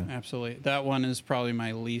 Yeah. Absolutely. That one is probably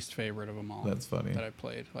my least favorite of them all. That's funny. That I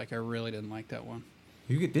played. Like I really didn't like that one.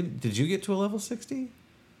 Did you get to a level 60?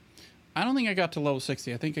 I don't think I got to level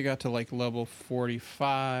 60. I think I got to like level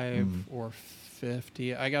 45 or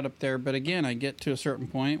 50. I got up there, but again, I get to a certain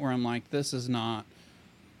point where I'm like, this is not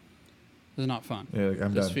fun. Yeah,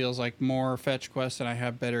 like, this feels like more fetch quests, and I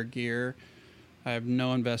have better gear. I have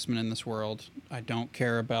no investment in this world. I don't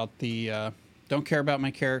care about don't care about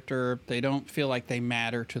my character. They don't feel like they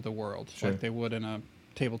matter to the world like they would in a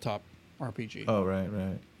tabletop RPG. Oh, right.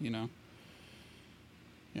 You know?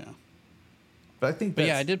 Yeah. But I think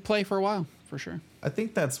I did play for a while, for sure. I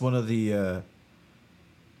think that's one of the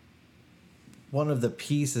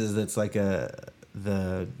pieces that's like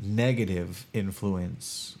the negative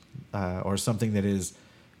influence or something that is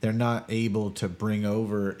they're not able to bring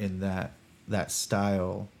over in that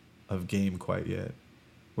style of game quite yet,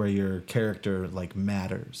 where your character like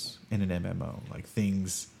matters in an MMO, like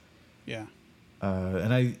things. Yeah.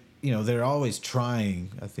 And they're always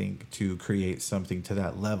trying, I think, to create something to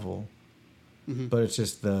that level. Mm-hmm. But it's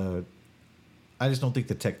just I just don't think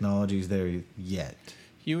the technology's there yet.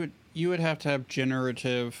 You would have to have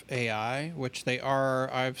generative AI, which they are.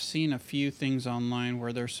 I've seen a few things online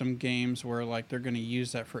where there's some games where like they're going to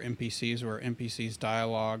use that for NPCs, where NPCs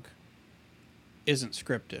dialogue isn't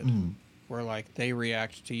scripted, where like they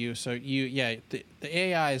react to you. So the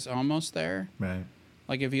AI is almost there. Right.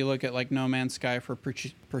 Like if you look at like No Man's Sky for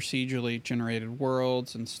procedurally generated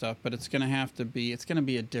worlds and stuff, but it's going to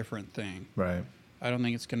be a different thing. Right. I don't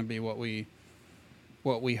think it's going to be what we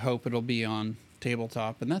hope it'll be on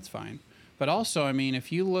tabletop, and that's fine. But also, I mean,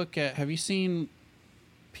 if you look at, have you seen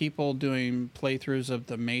people doing playthroughs of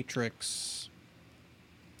the Matrix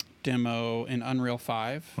demo in Unreal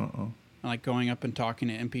 5? Uh-oh. Like going up and talking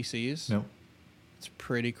to NPCs? Nope. It's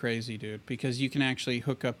pretty crazy, dude, because you can actually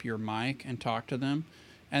hook up your mic and talk to them.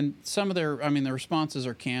 And some of the responses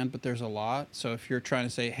are canned, but there's a lot. So if you're trying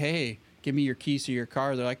to say, hey, give me your keys to your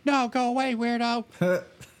car, they're like, no, go away, weirdo.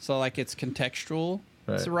 So like it's contextual.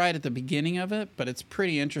 Right. It's right at the beginning of it, but it's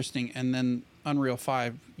pretty interesting. And then Unreal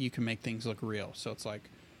 5, you can make things look real. So it's like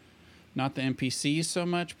not the NPCs so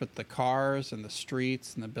much, but the cars and the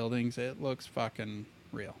streets and the buildings. It looks fucking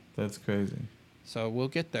real. That's crazy. So we'll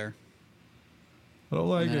get there. I don't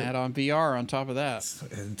like and then add on VR on top of that.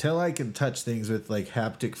 Until I can touch things with like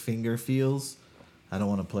haptic finger feels, I don't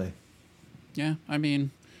want to play. Yeah, I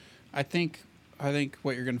mean, I think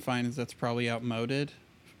what you're going to find is that's probably outmoded.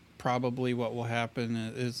 Probably what will happen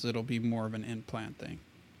is it'll be more of an implant thing.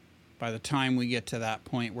 By the time we get to that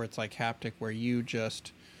point where it's like haptic, where you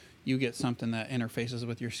get something that interfaces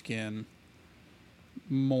with your skin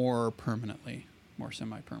more permanently, more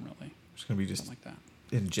semi-permanently. It's going to be just like that.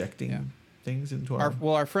 Injecting things into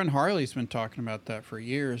our friend Harley's been talking about that for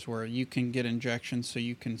years, where you can get injections so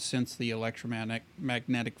you can sense the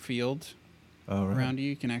electromagnetic field around you.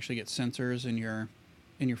 You can actually get sensors in your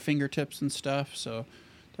fingertips and stuff. So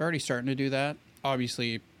they're already starting to do that.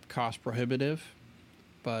 obviously cost prohibitive,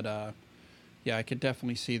 but yeah, I could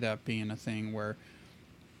definitely see that being a thing where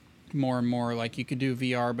more and more, like, you could do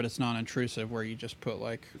VR, but it's not intrusive, where you just put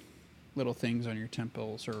like little things on your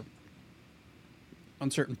temples or on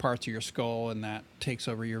certain parts of your skull, and that takes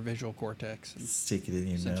over your visual cortex. And stick it in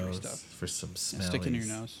your nose stuff. for some smellies. Yeah, stick it in your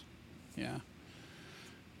nose. Yeah.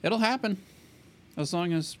 It'll happen as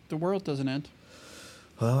long as the world doesn't end.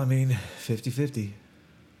 Well, I mean, 50-50.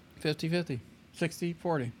 50-50.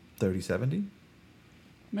 60-40. 30-70?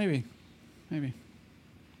 Maybe.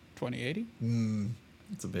 20-80?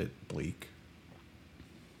 It's a bit bleak.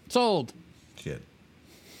 Sold. Shit.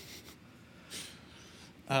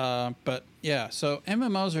 But yeah, so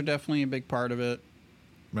MMOs are definitely a big part of it.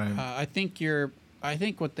 Right. I think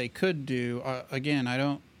what they could do, again,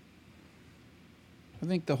 I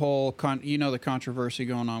think the whole the controversy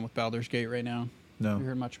going on with Baldur's Gate right now. No. You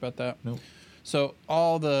heard much about that? Nope. So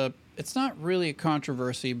it's not really a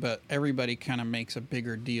controversy, but everybody kind of makes a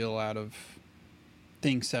bigger deal out of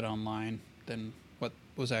things said online than what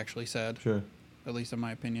was actually said. Sure. At least in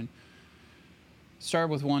my opinion.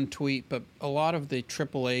 Started with one tweet, but a lot of the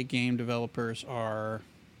AAA game developers are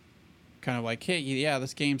kind of like, hey, yeah,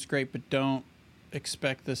 this game's great, but don't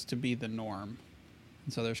expect this to be the norm.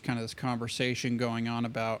 And so there's kind of this conversation going on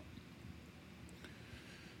about,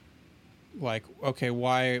 like, okay,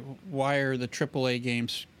 why are the AAA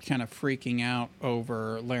games kind of freaking out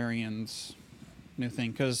over Larian's new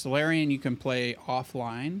thing? Because Larian you can play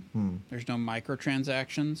offline. There's no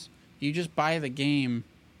microtransactions. You just buy the game,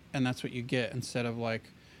 and that's what you get, instead of like,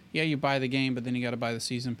 yeah, you buy the game, but then you got to buy the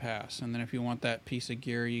season pass, and then if you want that piece of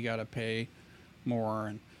gear, you got to pay more.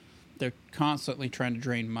 And they're constantly trying to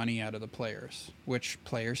drain money out of the players, which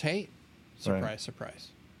players hate. Surprise, right. Surprise.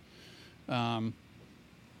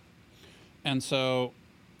 And so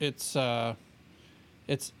it's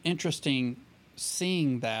interesting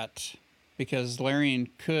seeing that, because Larian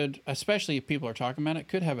could, especially if people are talking about it,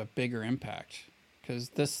 could have a bigger impact. Because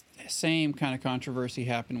this same kind of controversy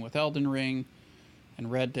happened with Elden Ring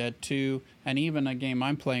and Red Dead 2, and even a game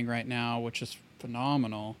I'm playing right now, which is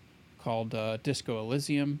phenomenal, called Disco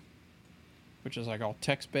Elysium, which is like all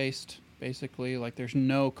text-based, basically. Like, there's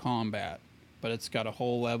no combat, but it's got a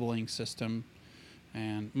whole leveling system,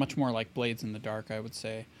 and much more like Blades in the Dark, I would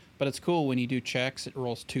say. But it's cool, when you do checks, it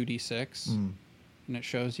rolls 2d6, and it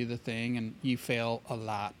shows you the thing, and you fail a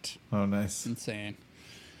lot. Oh, nice. Insane.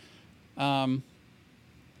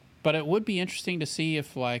 But it would be interesting to see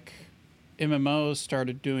if, like, MMOs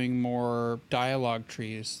started doing more dialogue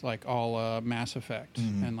trees, like all Mass Effect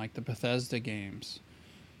and like the Bethesda games,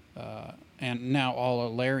 and now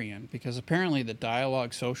all Larian, because apparently the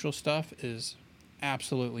dialogue social stuff is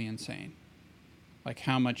absolutely insane. Like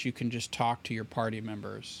how much you can just talk to your party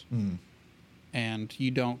members, and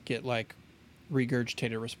you don't get like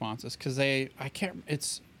regurgitated responses, because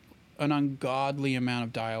it's an ungodly amount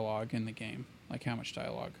of dialogue in the game. Like how much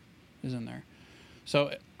dialogue is in there.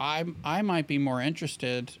 So I might be more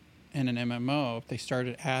interested in an MMO if they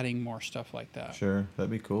started adding more stuff like that. Sure, that'd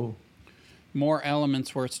be cool. More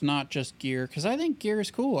elements where it's not just gear, because I think gear is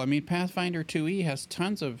cool. I mean, Pathfinder 2e has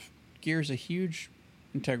tons of gear, is a huge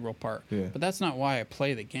integral part. Yeah. But that's not why I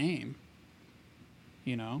play the game.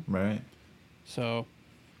 You know? Right. So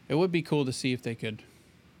it would be cool to see if they could,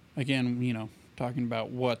 again, talking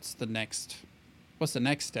about what's the next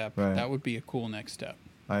step. Right. That would be a cool next step.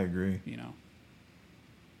 I agree.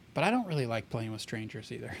 But I don't really like playing with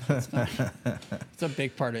strangers either. It's a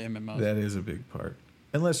big part of MMOs. That is a big part.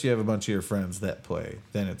 Unless you have a bunch of your friends that play,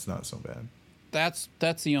 then it's not so bad.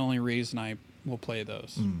 That's the only reason I will play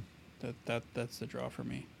those. That's the draw for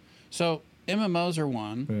me. So MMOs are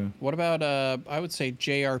one. Yeah. What about I would say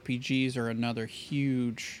JRPGs are another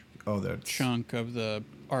huge chunk of the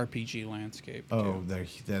RPG landscape. Oh,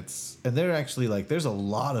 they're actually like, there's a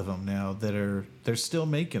lot of them now they're still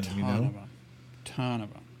making them. Ton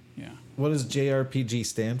of them. Yeah. What does JRPG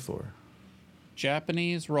stand for?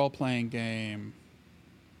 Japanese role-playing game.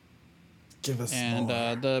 Give us and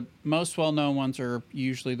more. The most well-known ones are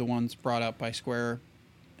usually the ones brought out by Square.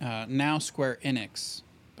 Now Square Enix,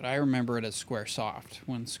 but I remember it as Squaresoft,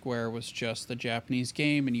 when Square was just the Japanese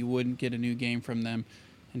game, and you wouldn't get a new game from them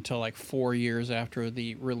until like 4 years after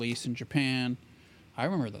the release in Japan. I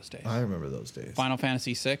remember those days. Final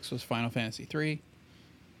Fantasy VI was Final Fantasy III.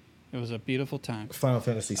 It was a beautiful time. Final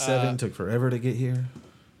Fantasy VII took forever to get here.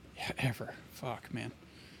 Yeah, ever. Fuck, man.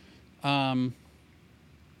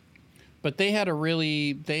 But they had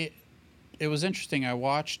it was interesting. I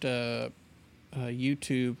watched a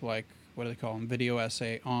YouTube, like, what do they call them? Video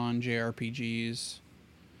essay on JRPGs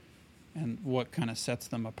and what kind of sets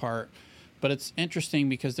them apart. But it's interesting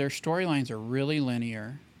because their storylines are really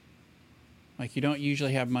linear. Like, you don't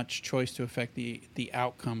usually have much choice to affect the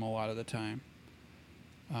outcome a lot of the time.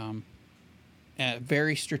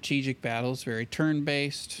 Very strategic battles, very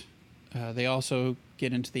turn-based. They also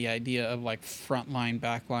get into the idea of like frontline,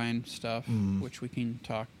 backline stuff, which we can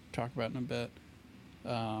talk about in a bit.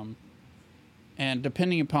 And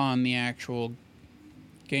depending upon the actual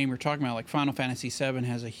game we're talking about, like Final Fantasy VII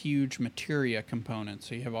has a huge materia component.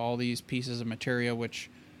 So you have all these pieces of materia which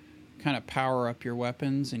kind of power up your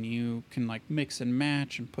weapons, and you can like mix and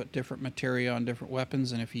match and put different materia on different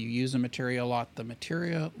weapons. And if you use a materia a lot, the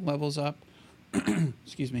materia levels up.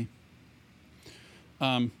 Excuse me.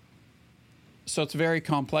 So it's very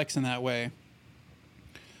complex in that way,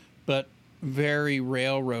 but very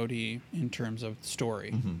railroady in terms of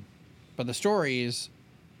story. Mm-hmm. But the stories,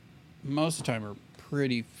 most of the time, are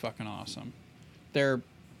pretty fucking awesome.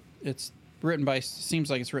 It's written by, seems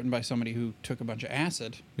like it's written by somebody who took a bunch of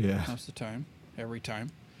acid. Yeah. Most of the time, every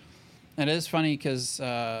time. And it is funny because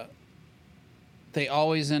they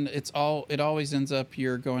always end. It always ends up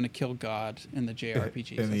you're going to kill God in the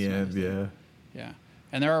JRPGs. In the end, yeah. Yeah.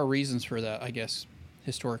 And there are reasons for that, I guess,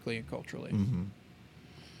 historically and culturally. Mm-hmm.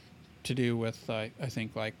 To do with, I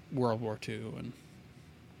think, like World War II and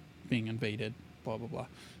being invaded, blah, blah, blah.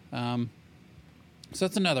 So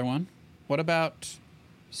that's another one. What about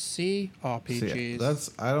CRPGs?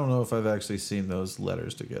 See, I don't know if I've actually seen those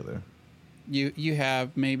letters together. You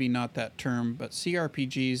have, maybe not that term, but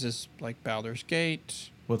CRPGs is like Baldur's Gate.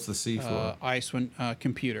 What's the C for? Icewind,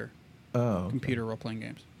 computer. Oh. Okay. Computer role-playing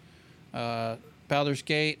games. Baldur's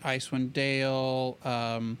Gate, Icewind Dale,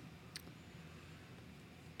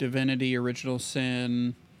 Divinity, Original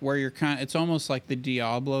Sin, where you're it's almost like the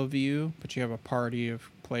Diablo view, but you have a party of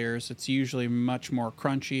players. It's usually much more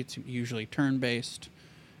crunchy. It's usually turn-based.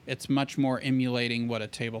 It's much more emulating what a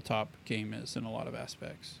tabletop game is in a lot of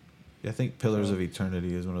aspects. Yeah, I think Pillars of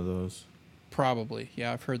Eternity is one of those. Probably.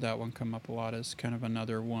 Yeah, I've heard that one come up a lot as kind of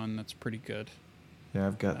another one that's pretty good. Yeah,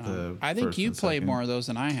 I've got the. I think you played second. more of those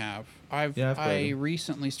than I have. I them.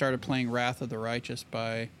 recently started playing Wrath of the Righteous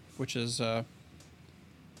which is a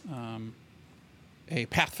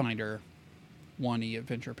Pathfinder 1E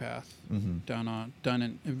adventure path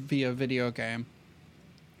done via video game.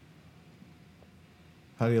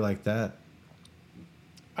 How do you like that?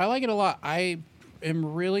 I like it a lot. I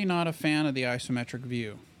am really not a fan of the isometric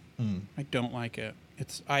view. I don't like it.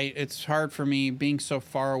 It's hard for me being so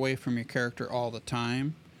far away from your character all the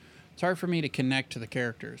time. It's hard for me to connect to the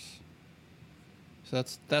characters. So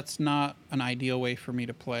that's not an ideal way for me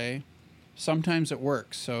to play. Sometimes it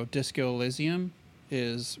works. So Disco Elysium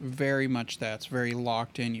is very much that. It's very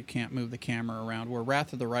locked in. You can't move the camera around. Where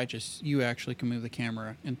Wrath of the Righteous, you actually can move the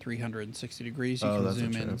camera in 360 degrees. You can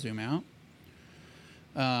zoom in and zoom out.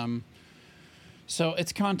 So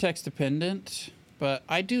it's context dependent, but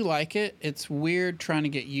I do like it. It's weird trying to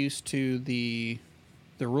get used to the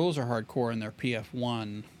rules are hardcore in their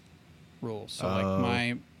PF1 rules. So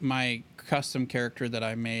like my custom character that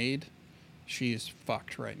I made, she's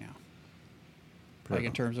fucked right now. Like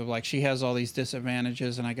in terms of like she has all these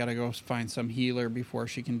disadvantages, and I got to go find some healer before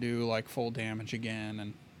she can do like full damage again,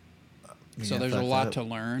 and so there's a lot to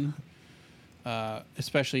learn,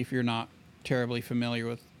 especially if you're not terribly familiar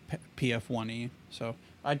with PF1E. So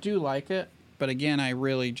I do like it, but again, I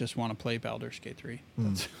really just want to play Baldur's Gate 3.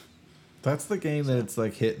 That's the game that it's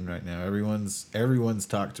like hitting right now. Everyone's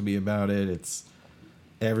talked to me about it. It's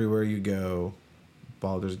everywhere you go.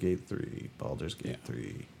 Baldur's Gate 3. Baldur's Gate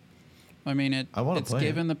 3. I mean, it's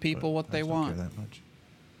giving the people what they want. That much.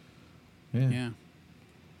 Yeah.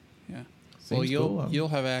 Well, you'll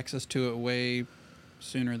have access to it way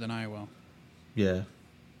sooner than I will. Yeah.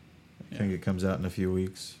 I think it comes out in a few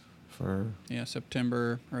weeks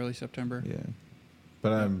September, early September. Yeah.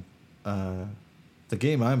 But I'm the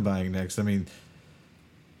game I'm buying next, I mean,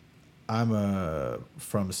 I'm a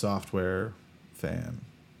From Software fan.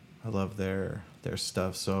 I love their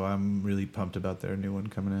stuff, so I'm really pumped about their new one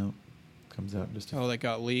coming out. Comes out in just that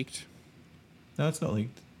got leaked? No, it's not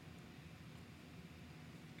leaked.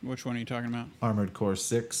 Which one are you talking about? Armored Core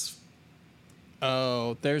 6.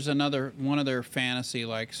 Oh, there's another one of their fantasy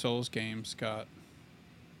like Souls games got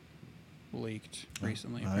leaked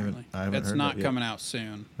recently. Apparently, I haven't it's heard not that yet. coming out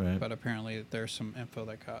soon, right. But apparently there's some info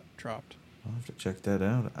that got dropped. I'll have to check that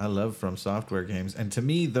out. I love From Software games, and to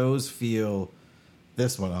me, those feel.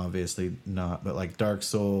 This one obviously not, but like Dark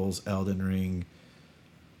Souls, Elden Ring.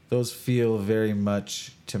 Those feel very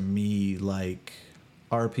much to me like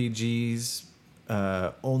RPGs,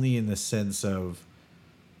 only in the sense of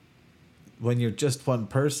when you're just one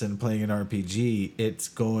person playing an RPG, it's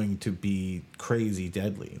going to be crazy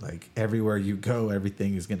deadly. Like everywhere you go,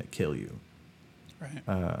 everything is going to kill you. Right.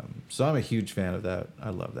 So I'm a huge fan of that. I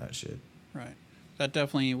love that shit. Right. That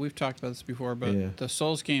definitely, we've talked about this before, but the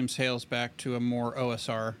Souls games hails back to a more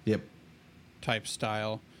OSR type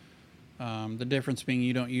style. The difference being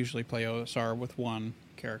you don't usually play OSR with one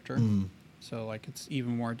character. So like it's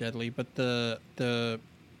even more deadly. But the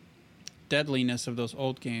deadliness of those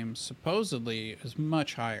old games supposedly is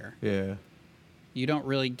much higher. Yeah. You don't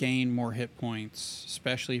really gain more hit points,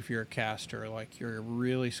 especially if you're a caster. Like you're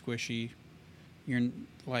really squishy. You're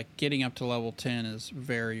like getting up to level 10 is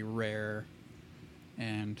very rare.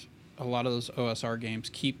 And a lot of those OSR games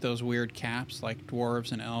keep those weird caps, like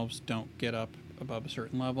dwarves and elves don't get up above a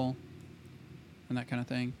certain level and that kind of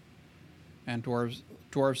thing. And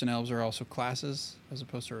dwarves and elves are also classes as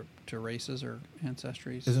opposed to races or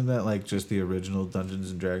ancestries. Isn't that like just the original Dungeons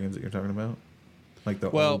and Dragons that you're talking about? Like the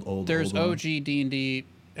old there's old OG D&D,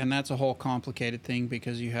 and that's a whole complicated thing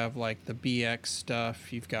because you have like the BX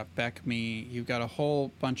stuff, you've got BECME, you've got a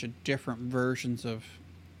whole bunch of different versions of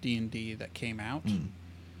D&D that came out.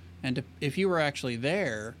 And if you were actually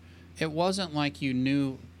there, it wasn't like you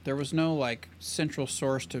knew, there was no like central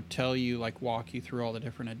source to tell you, like walk you through all the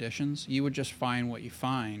different editions. You would just find what you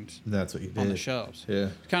find. That's what you did on the shelves. Yeah.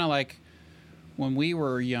 It's kind of like when we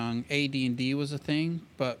were young, AD&D was a thing,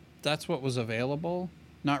 but that's what was available,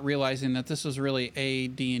 not realizing that this was really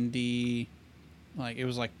AD&D, like it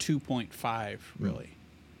was like 2.5 really.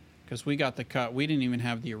 Because we got the cut, we didn't even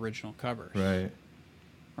have the original covers. Right.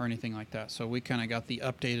 Or anything like that. So we kind of got the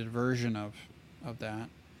updated version of that.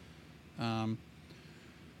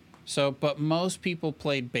 But most people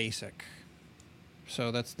played basic. So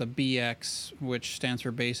that's the BX, which stands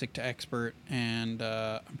for basic to expert. And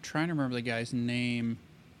I'm trying to remember the guy's name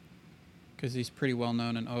because he's pretty well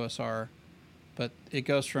known in OSR. But it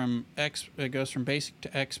goes from basic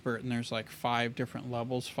to expert, and there's like 5 different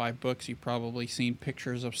levels, 5 books. You've probably seen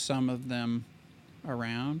pictures of some of them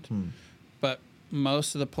around. But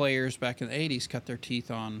most of the players back in the 80s cut their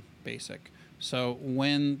teeth on basic. So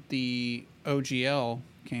when the OGL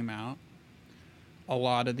came out, a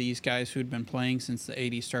lot of these guys who'd been playing since the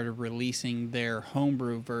 80s started releasing their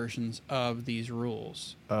homebrew versions of these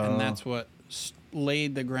rules. And that's what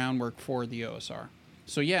laid the groundwork for the OSR.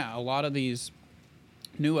 So yeah, a lot of these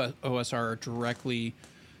new OSR are directly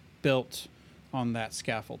built on that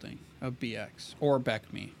scaffolding of BX or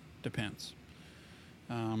BECME, depends.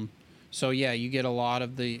 So yeah, you get a lot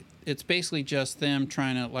of it's basically just them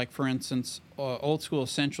trying to, like, for instance, Old School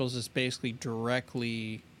Essentials is basically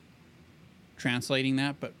directly translating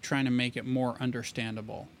that, but trying to make it more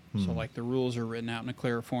understandable. So like the rules are written out in a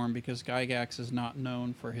clearer form because Gygax is not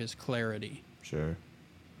known for his clarity. Sure.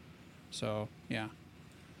 So yeah,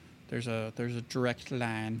 there's a direct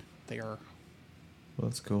line there. Well,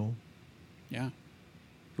 that's cool. Yeah.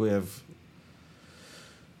 It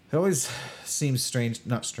always seems strange,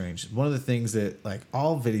 not strange. One of the things that, like,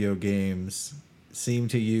 all video games seem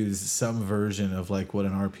to use some version of, like, what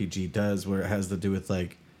an RPG does, where it has to do with,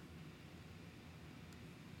 like,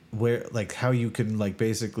 how you can, like,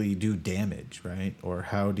 basically do damage, right? Or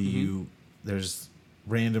how do you, there's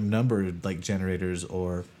random number, like, generators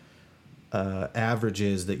or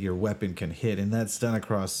averages that your weapon can hit. And that's done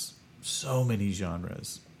across so many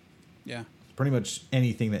genres. Yeah. Pretty much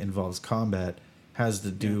anything that involves combat has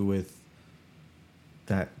to do with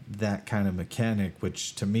that kind of mechanic,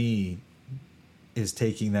 which to me is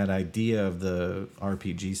taking that idea of the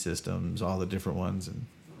RPG systems, all the different ones, and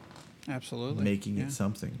absolutely making it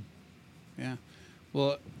something. Yeah.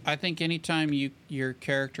 Well, I think anytime your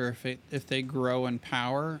character, if they grow in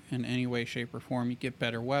power in any way, shape, or form, you get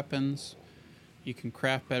better weapons. You can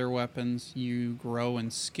craft better weapons. You grow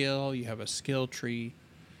in skill. You have a skill tree.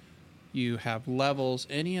 You have levels,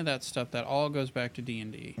 any of that stuff, that all goes back to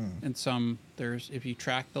D&D. And if you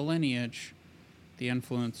track the lineage, the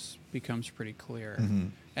influence becomes pretty clear.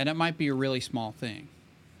 And it might be a really small thing.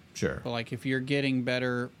 Sure. But like if you're getting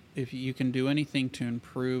better, if you can do anything to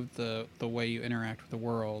improve the way you interact with the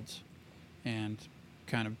world and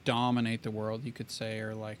kind of dominate the world, you could say,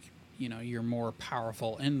 or like, you're more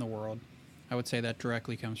powerful in the world, I would say that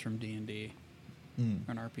directly comes from D&D and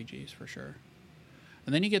RPGs for sure.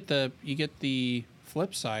 And then you get the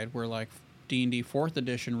flip side where, like, D&D 4th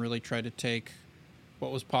edition really tried to take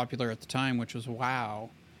what was popular at the time, which was WoW,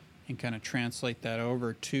 and kind of translate that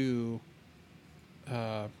over to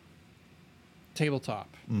tabletop,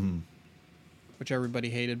 which everybody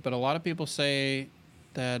hated. But a lot of people say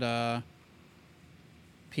that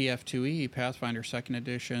PF2E, Pathfinder 2nd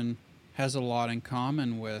edition, has a lot in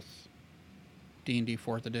common with D&D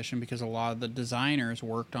 4th edition because a lot of the designers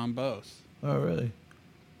worked on both. Oh, really?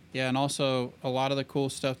 Yeah, and also a lot of the cool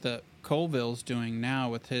stuff that Colville's doing now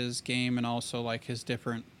with his game, and also like his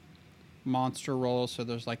different monster roles. So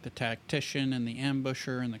there's like the tactician and the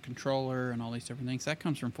ambusher and the controller and all these different things. That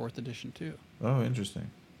comes from 4th edition too. Oh, interesting.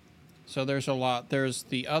 So there's a lot. There's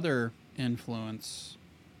the other influence.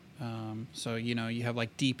 So, you know, you have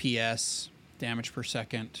like DPS, damage per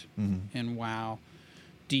second, in WoW.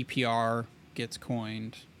 DPR gets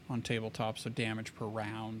coined on tabletop, so damage per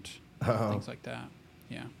round, things like that.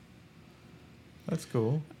 Yeah. That's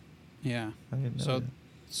cool. Yeah. I didn't know that.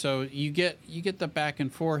 So you get the back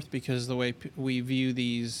and forth because the way we view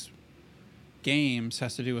these games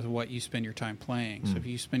has to do with what you spend your time playing. So if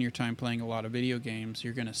you spend your time playing a lot of video games,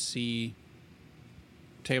 you're going to see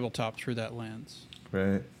tabletop through that lens.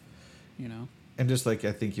 Right. You know? And just like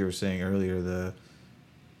I think you were saying earlier,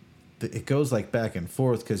 it goes like back and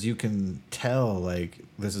forth because you can tell, like,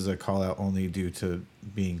 this is a call out only due to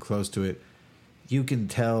being close to it. You can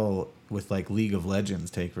tell with like League of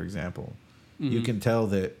Legends, take for example, you can tell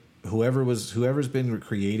that whoever's been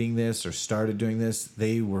creating this or started doing this,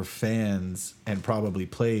 they were fans and probably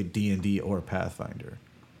played D&D or Pathfinder.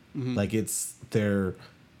 Like they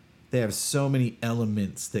have so many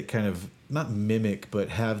elements that kind of not mimic but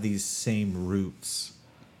have these same roots.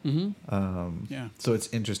 Yeah. So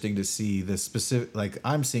it's interesting to see the specific, like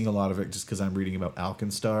I'm seeing a lot of it just because I'm reading about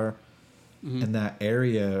Alkenstar. And that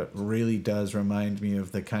area really does remind me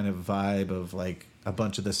of the kind of vibe of like a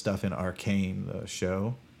bunch of the stuff in Arcane, the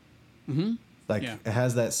show. Like it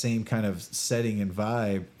has that same kind of setting and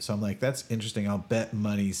vibe. So I'm like, that's interesting. I'll bet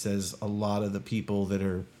money says a lot of the people that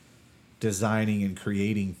are designing and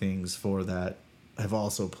creating things for that have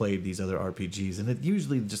also played these other RPGs. And it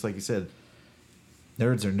usually, just like you said,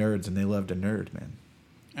 nerds are nerds and they love to nerd, man.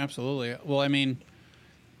 Absolutely. Well, I mean,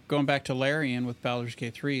 going back to Larian with Baldur's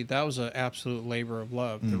Gate 3, that was an absolute labor of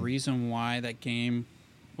love. The reason why that game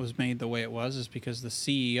was made the way it was is because the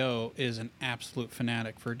CEO is an absolute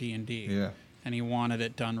fanatic for D&D. Yeah. And he wanted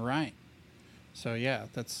it done right. So, yeah,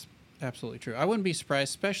 that's absolutely true. I wouldn't be surprised,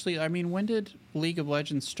 especially, I mean, when did League of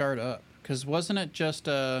Legends start up? Because wasn't it just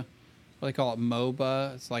what they call it,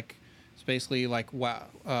 MOBA? It's basically like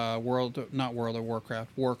not World of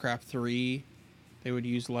Warcraft, Warcraft 3. They would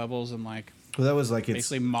use levels and like Well, that was like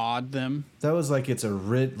basically mod them. That was like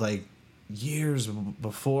like years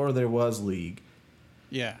before there was League.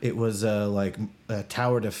 Yeah. It was like a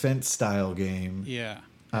tower defense style game. Yeah.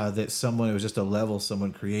 It was just a level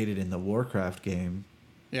someone created in the Warcraft game.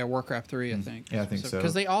 Yeah, Warcraft 3, I think. Yeah, I think so.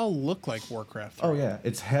 Because they all look like Warcraft 3. Oh, yeah.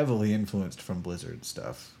 It's heavily influenced from Blizzard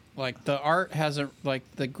stuff. Like, the art hasn't, like,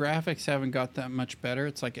 the graphics haven't got that much better.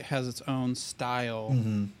 It's like it has its own style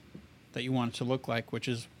that you want it to look like, which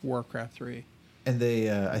is Warcraft 3. And they,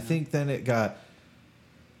 I think then it got...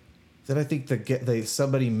 Then I think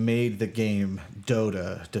somebody made the game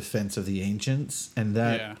Dota, Defense of the Ancients, and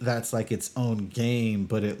that's like its own game,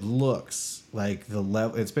 but it looks like the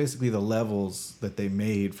level. It's basically the levels that they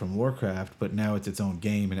made from Warcraft, but now it's its own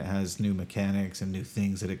game and it has new mechanics and new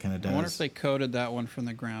things that it kind of does. I wonder if they coded that one from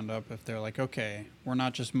the ground up. If they're like, okay, we're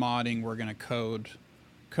not just modding, we're gonna code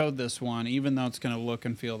this one, even though it's gonna look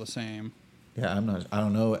and feel the same. Yeah, I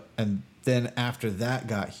don't know. And then after that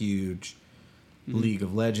got huge. League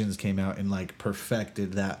of Legends came out and like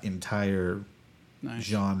perfected that entire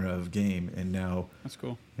genre of game, and now that's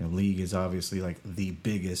cool. You know, League is obviously like the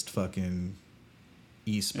biggest fucking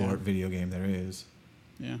esport video game there is.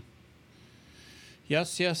 Yeah.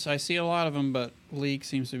 Yes, I see a lot of them, but League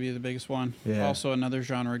seems to be the biggest one. Yeah. Also, another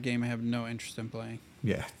genre game I have no interest in playing.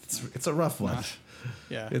 Yeah, it's a rough one.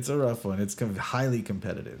 Yeah, it's a rough one. It's highly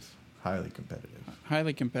competitive. Highly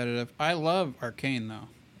competitive. I love Arcane though.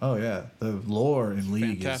 Oh, yeah. The lore in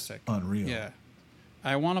League is unreal. Yeah.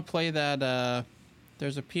 I want to play that.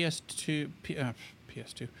 There's a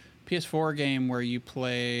PS4 game where you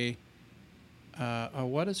play.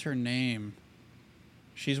 What is her name?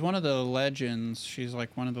 She's one of the legends. She's like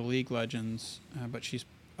one of the League legends. But she's.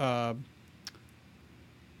 It's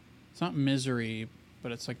not Misery,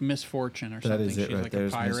 but it's like Misfortune or something. That is it, she's right like there. A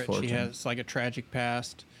pirate. Misfortune. She has like a tragic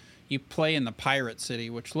past. You play in the pirate city,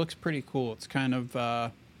 which looks pretty cool. It's kind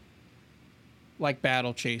of. Like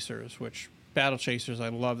Battle Chasers, I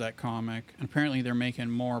love that comic. And apparently they're making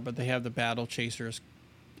more, but they have the Battle Chasers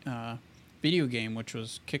video game, which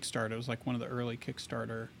was Kickstarter. It was like one of the early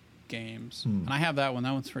Kickstarter games. And I have that one.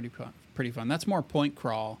 That one's pretty fun. That's more point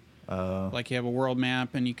crawl. Like you have a world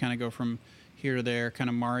map and you kind of go from here to there, kind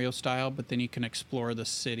of Mario style, but then you can explore the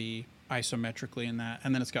city isometrically in that.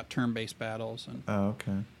 And then it's got turn-based battles. And,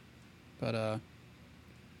 okay. But,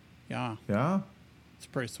 yeah. Yeah? It's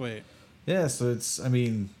pretty sweet. Yeah, so it's, I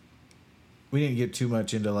mean, we didn't get too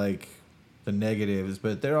much into like the negatives,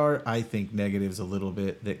 but there are, I think, negatives a little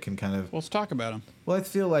bit that can kind of. Let's talk about them. Well, I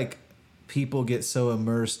feel like people get so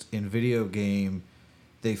immersed in video game,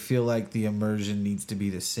 they feel like the immersion needs to be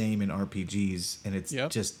the same in RPGs, and it's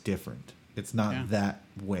just different. It's not that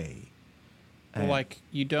way. Well, like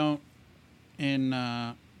you don't in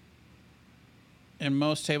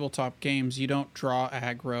most tabletop games, you don't draw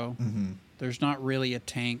aggro. Mm-hmm. There's not really a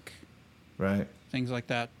tank. Right. Things like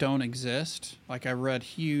that don't exist. Like I read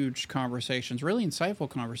huge conversations, really insightful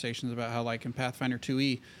conversations about how like in Pathfinder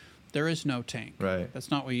 2e, there is no tank. Right. That's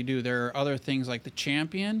not what you do. There are other things like the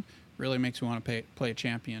champion. Really makes me want to play a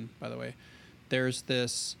champion, by the way. There's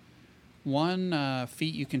this one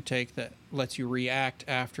feat you can take that lets you react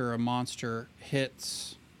after a monster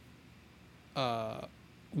hits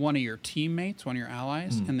one of your teammates, one of your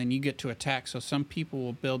allies, and then you get to attack. So some people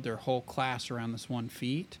will build their whole class around this one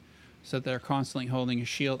feat, so that they're constantly holding a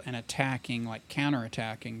shield and attacking, like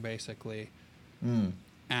counterattacking, basically,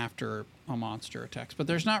 after a monster attacks. But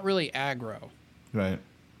there's not really aggro. Right.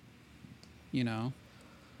 You know,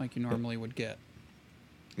 like you normally would get.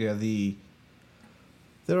 Yeah,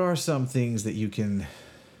 there are some things that you can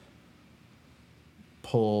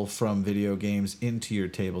pull from video games into your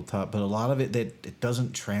tabletop, but a lot of it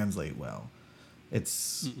doesn't translate well.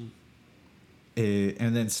 It's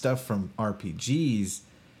and then stuff from RPGs,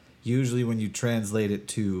 usually when you translate it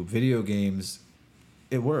to video games,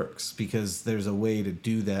 it works because there's a way to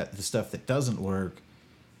do that. The stuff that doesn't work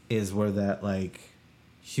is where that like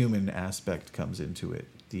human aspect comes into it.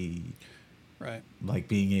 Right. Like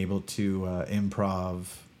being able to improv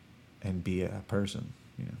and be a person,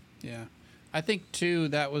 you know. Yeah. I think too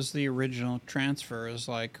that was the original transfer is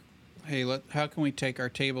like, hey, how can we take our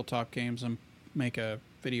tabletop games and make a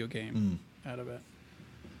video game out of it?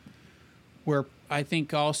 Where I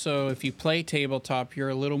think also if you play tabletop, you're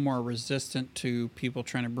a little more resistant to people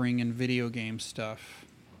trying to bring in video game stuff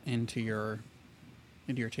into your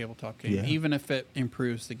tabletop game, even if it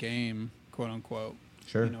improves the game, quote unquote.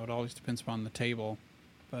 Sure. You know, it always depends upon the table.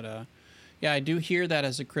 But yeah, I do hear that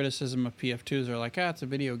as a criticism of PF2s. They're like, it's a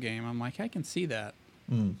video game. I'm like, I can see that.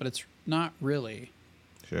 But it's not really.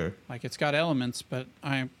 Sure. Like, it's got elements, but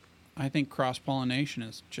I think cross-pollination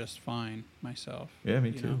is just fine myself. Yeah,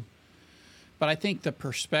 me too. Know? But I think the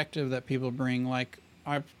perspective that people bring, like,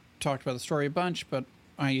 I've talked about the story a bunch, but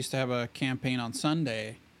I used to have a campaign on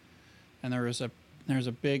Sunday, and there was a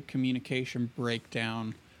big communication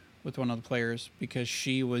breakdown with one of the players because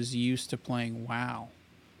she was used to playing WoW.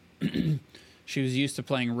 She was used to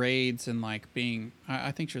playing raids and like being,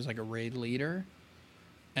 I think she was like a raid leader,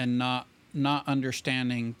 and not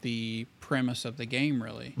understanding the premise of the game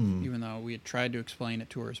really, even though we had tried to explain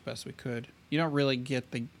it to her as best we could. You don't really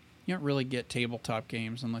get tabletop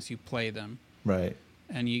games unless you play them. Right.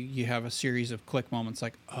 And you have a series of click moments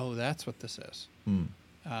like, oh, that's what this is.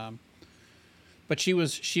 But she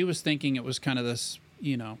was thinking it was kind of this,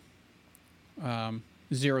 you know,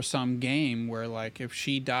 zero-sum game where, like, if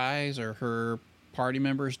she dies or her party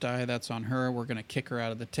members die, that's on her. We're going to kick her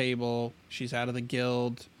out of the table. She's out of the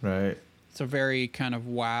guild. Right. It's a very kind of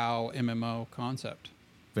WoW MMO concept.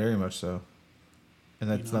 Very much so.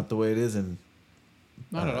 And that's not the way it is in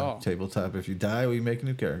not at all. Tabletop. If you die, we make a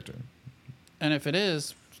new character. And if it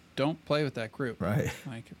is, don't play with that group. Right.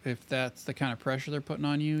 Like, if that's the kind of pressure they're putting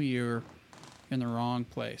on you, you're in the wrong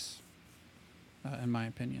place, in my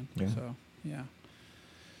opinion. Yeah. So, yeah.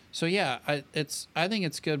 So yeah, I think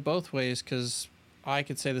it's good both ways because I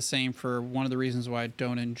could say the same for one of the reasons why I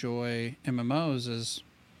don't enjoy MMOs is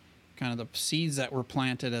kind of the seeds that were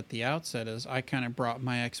planted at the outset is I kind of brought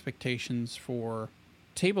my expectations for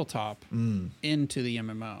tabletop into the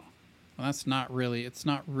MMO. Well, it's not really an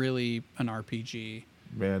RPG.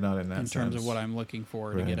 Yeah, not in that sense. In terms of what I'm looking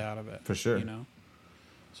for to get out of it. For sure. You know?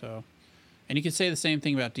 So, and you could say the same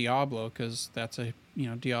thing about Diablo because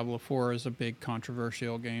Diablo 4 is a big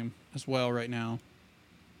controversial game as well right now.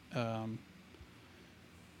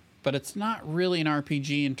 But it's not really an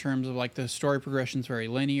RPG in terms of like the story progression's very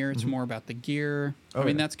linear. It's more about the gear. I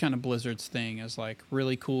mean, that's kind of Blizzard's thing is like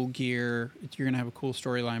really cool gear. You're going to have a cool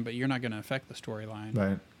storyline, but you're not going to affect the storyline.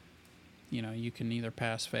 Right. You know, you can either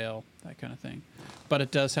pass, fail, that kind of thing. But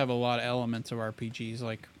it does have a lot of elements of RPGs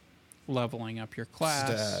like leveling up your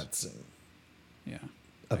class. Stats and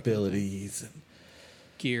abilities and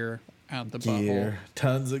gear out the gear. butthole.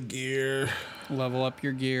 Tons of gear. Level up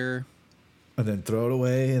your gear. And then throw it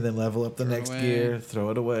away, and then level up the next gear.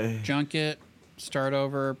 Throw it away. Junk it. Start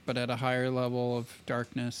over, but at a higher level of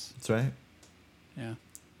darkness. That's right. Yeah.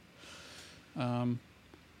 So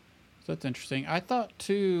that's interesting. I thought,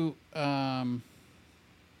 too,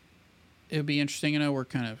 it would be interesting. I know we're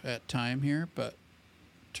kind of at time here, but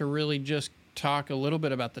to really just talk a little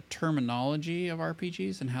bit about the terminology of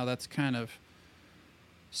RPGs and how that's kind of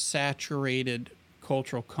saturated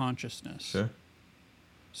cultural consciousness. Sure.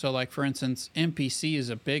 So, like, for instance, NPC is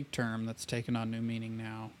a big term that's taken on new meaning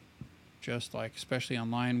now. Just like, especially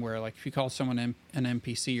online, where, like, if you call someone an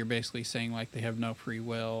NPC, you're basically saying, like, they have no free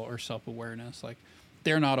will or self-awareness. Like,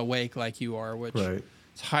 they're not awake like you are, which is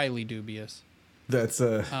highly dubious. That's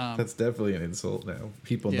definitely an insult now.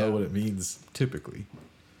 People know what it means typically.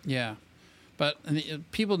 Yeah. But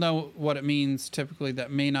people know what it means typically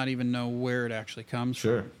that may not even know where it actually comes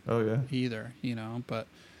from. Oh, yeah. Either, you know. But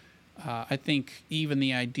I think even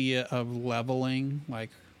the idea of leveling, like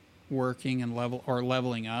working and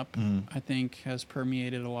leveling up, I think has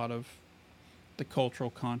permeated a lot of the cultural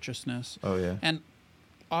consciousness. Oh, yeah. And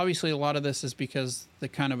obviously a lot of this is because the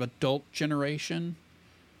kind of adult generation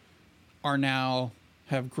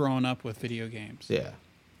have grown up with video games. Yeah.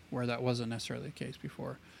 Where that wasn't necessarily the case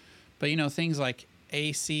before. But, you know, things like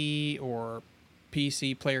AC or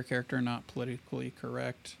PC, player character, not politically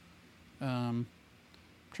correct. I'm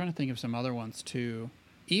trying to think of some other ones, too.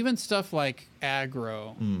 Even stuff like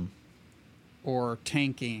aggro or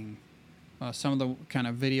tanking, some of the kind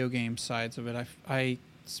of video game sides of it. I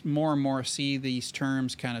more and more see these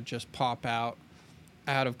terms kind of just pop out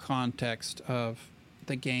of context of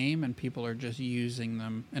the game, and people are just using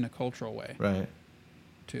them in a cultural way. Right.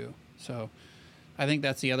 Too. So I think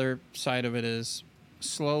that's the other side of it is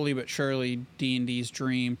slowly but surely D&D's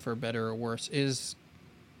dream, for better or worse, is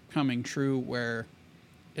coming true where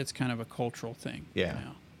it's kind of a cultural thing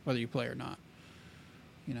now, whether you play or not.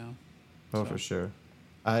 You know? Oh, for sure.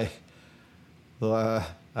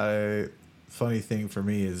 Funny thing for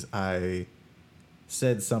me is I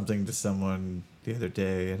said something to someone the other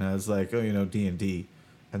day, and I was like, oh, you know, D&D.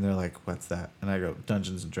 And they're like, what's that? And I go,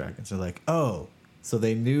 Dungeons and Dragons. They're like, oh. So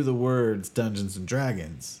they knew the words Dungeons and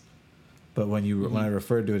Dragons, but when I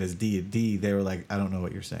referred to it as D&D, they were like, I don't know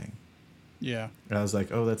what you're saying. Yeah. And I was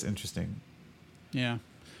like, oh, that's interesting. Yeah.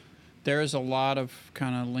 There is a lot of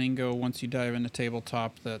kind of lingo once you dive into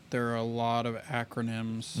tabletop, that there are a lot of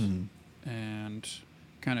acronyms and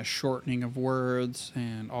kind of shortening of words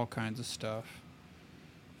and all kinds of stuff.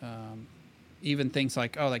 Even things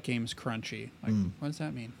like, oh, that game's crunchy. Like, what does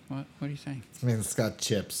that mean? What are you saying? I mean, it's got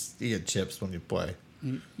chips. You get chips when you play.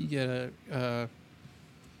 You get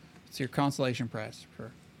it's your consolation prize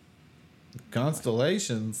for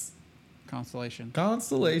Constellations. Constellation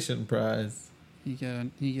prize. You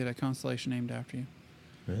get a constellation named after you.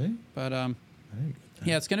 Really? But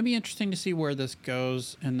yeah, it's going to be interesting to see where this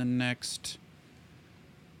goes in the next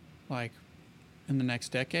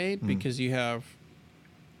decade, because you have,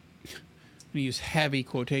 I'm going to use heavy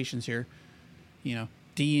quotations here, you know,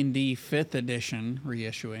 D&D 5th edition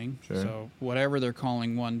reissuing. Sure. So whatever they're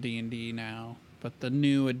calling one D&D now, but the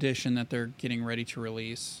new edition that they're getting ready to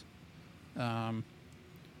release.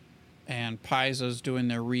 And Paizo's doing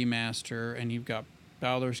their remaster, and you've got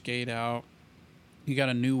Baldur's Gate out. You got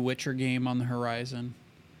a new Witcher game on the horizon.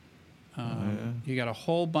 You got a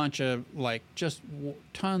whole bunch of, like, just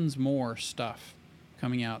tons more stuff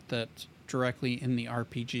coming out that's directly in the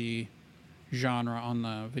RPG genre on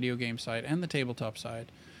the video game side and the tabletop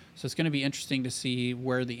side. So it's going to be interesting to see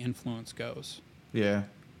where the influence goes. Yeah,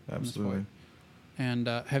 absolutely. And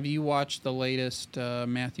have you watched the latest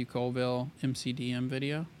Matthew Colville MCDM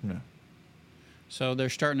video? No. So they're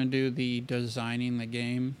starting to do the designing the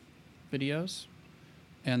game videos.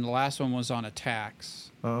 And the last one was on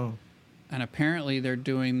attacks. Oh. And apparently they're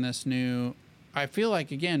doing this new... I feel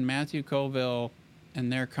like, again, Matthew Colville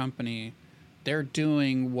and their company, they're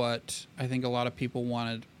doing what I think a lot of people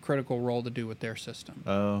wanted Critical Role to do with their system.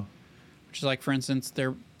 Oh. Which is like, for instance,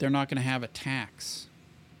 they're not going to have attacks.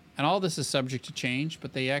 And all this is subject to change,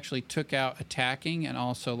 but they actually took out attacking and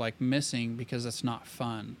also, like, missing, because it's not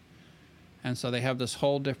fun. And so they have this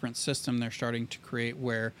whole different system they're starting to create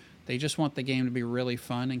where they just want the game to be really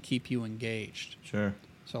fun and keep you engaged. Sure.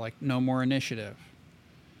 So, like, no more initiative.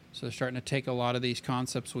 So they're starting to take a lot of these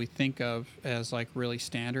concepts we think of as, like, really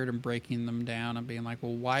standard and breaking them down and being like,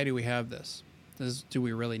 well, why do we have this? Do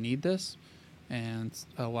we really need this? And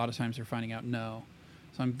a lot of times they're finding out no.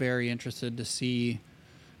 So I'm very interested to see.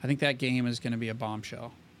 I think that game is going to be a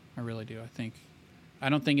bombshell. I really do. I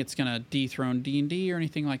don't think it's going to dethrone D&D or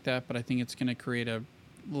anything like that, but I think it's going to create a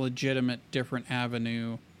legitimate different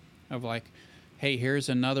avenue of, like, hey, here's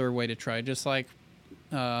another way to try. Just like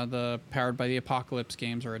the Powered by the Apocalypse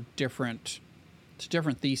games are it's a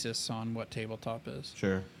different thesis on what tabletop is.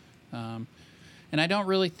 Sure. And I don't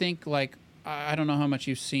really think, like, I don't know how much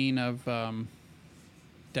you've seen of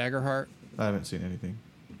Daggerheart. I haven't seen anything.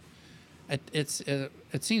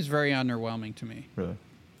 It seems very underwhelming to me. Really?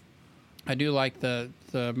 I do like the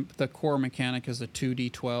core mechanic is a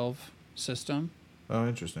 2d12 system. Oh,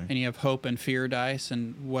 interesting. And you have hope and fear dice,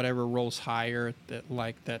 and whatever rolls higher,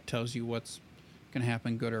 that tells you what's going to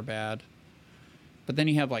happen, good or bad. But then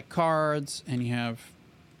you have like cards, and you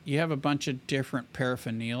have a bunch of different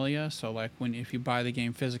paraphernalia. So like if you buy the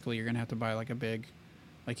game physically, you're going to have to buy like a big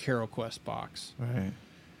like Hero Quest box. Right.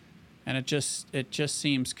 And it just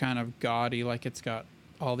seems kind of gaudy, like it's got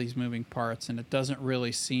all these moving parts, and it doesn't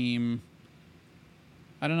really seem,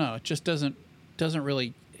 I don't know, it just doesn't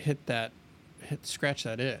really scratch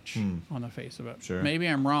that itch on the face of it. Sure. Maybe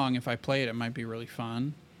I'm wrong. If I play it, it might be really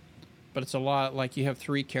fun. But it's a lot, like you have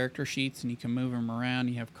 3 character sheets and you can move them around.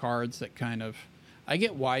 You have cards that kind of, I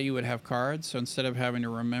get why you would have cards. So instead of having to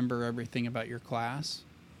remember everything about your class,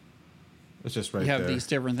 it's just right you have there. these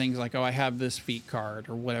different things like, oh, I have this feat card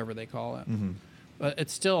or whatever they call it. Mm-hmm. But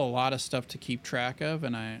it's still a lot of stuff to keep track of.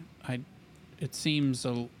 And it seems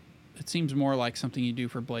more like something you do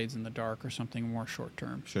for Blades in the Dark or something more short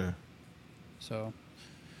term. Sure. So,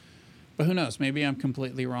 but who knows? Maybe I'm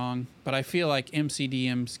completely wrong. But I feel like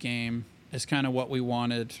MCDM's game is kind of what we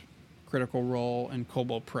wanted Critical Role and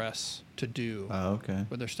Kobold Press to do. Oh, okay.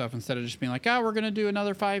 With their stuff, instead of just being like, we're going to do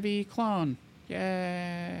another 5e clone.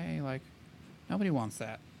 Yay. Like, nobody wants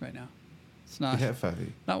that right now. It's not, We have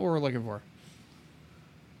 5e. not what we're looking for.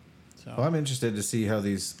 So. Well, I'm interested to see how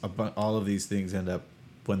all of these things end up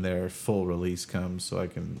when their full release comes, so I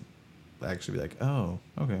can actually be like, oh,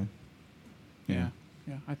 okay. Yeah.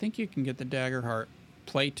 I think you can get the Daggerheart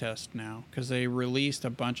playtest now because they released a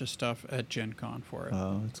bunch of stuff at Gen Con for it.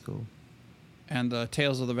 Oh, that's cool. And the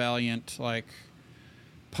Tales of the Valiant, like,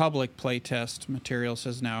 public playtest material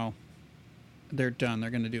says now they're done. They're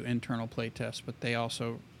going to do internal playtests, but they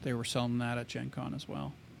were selling that at Gen Con as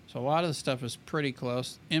well. So a lot of the stuff is pretty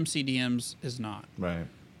close. MCDM's is not. Right.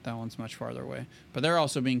 That one's much farther away. But they're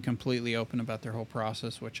also being completely open about their whole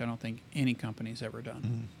process, which I don't think any company's ever done.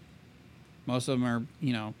 Mm-hmm. Most of them are,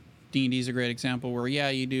 D&D's a great example where,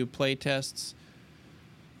 you do play tests,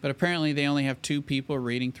 but apparently they only have 2 people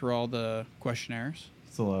reading through all the questionnaires.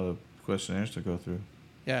 It's a lot of questionnaires to go through.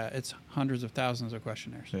 Yeah, it's hundreds of thousands of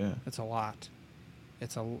questionnaires. Yeah. It's a lot.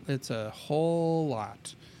 It's a whole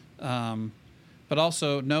lot. But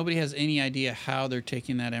also, nobody has any idea how they're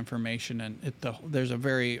taking that information, and there's a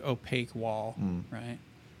very opaque wall, right?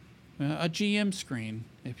 A GM screen,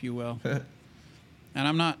 if you will. And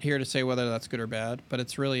I'm not here to say whether that's good or bad, but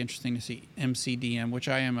it's really interesting to see MCDM, which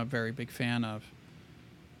I am a very big fan of,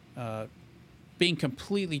 being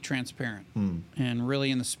completely transparent and really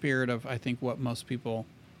in the spirit of, I think, what most people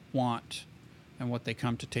want and what they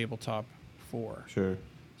come to tabletop for. Sure.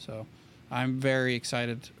 So I'm very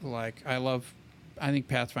excited. I think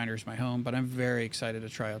Pathfinder is my home, but I'm very excited to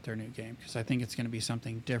try out their new game because I think it's going to be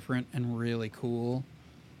something different and really cool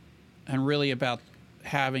and really about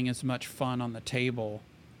having as much fun on the table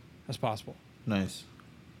as possible. Nice.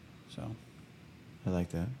 So. I like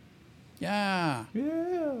that. Yeah.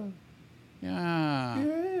 Yeah. Yeah.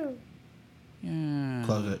 Yeah. Yeah.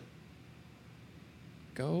 Close it.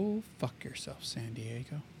 Go fuck yourself, San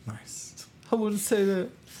Diego. Nice. I wouldn't say that.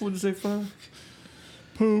 I wouldn't say fuck.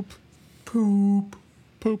 Poop. Poop.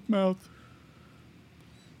 Poop mouth.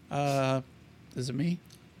 Is it me?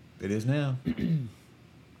 It is now.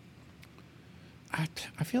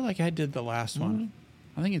 I feel like I did the last one.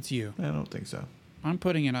 I think it's you. I don't think so. I'm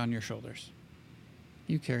putting it on your shoulders.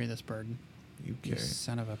 You carry this burden. You You carry.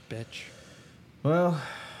 son of a bitch. Well,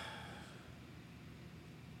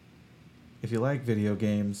 if you like video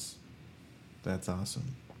games, that's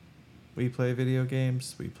awesome. We play video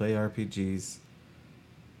games. We play RPGs.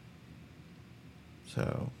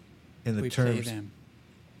 So, in the We play terms, them.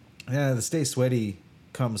 yeah, the Stay Sweaty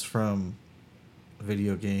comes from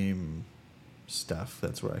video game stuff.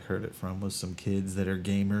 That's where I heard it from. Was some kids that are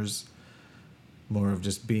gamers. More of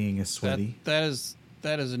just being a sweaty. That is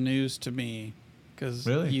news to me because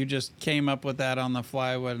Really? you just came up with that on the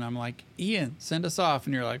fly, and I'm like, Ian, send us off,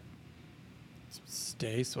 and you're like,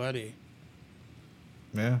 stay sweaty.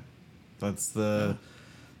 Yeah, that's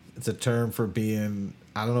it's a term for being.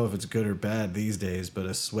 I don't know if it's good or bad these days, but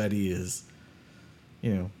a sweaty is,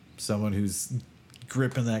 someone who's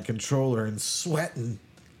gripping that controller and sweating.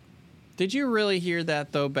 Did you really hear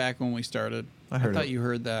that though back when we started? I heard thought it. you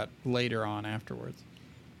heard that later on afterwards.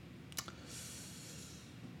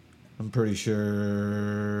 I'm pretty sure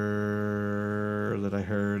that I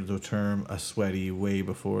heard the term a sweaty way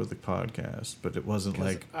before the podcast, but it wasn't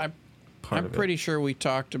like I'm part of it. pretty sure we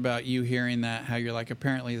talked about you hearing that, how you're like,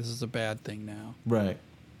 apparently this is a bad thing now. Right.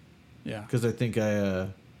 Yeah. Because I think I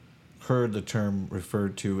heard the term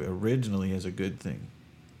referred to originally as a good thing.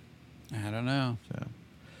 I don't know. So,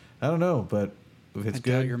 I don't know, but if it's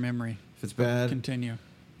good, doubt your memory. If it's bad, continue.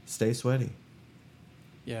 Stay sweaty.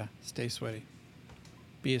 Yeah, stay sweaty.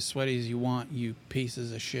 Be as sweaty as you want, you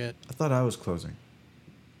pieces of shit. I thought I was closing.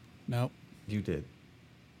 Nope. You did.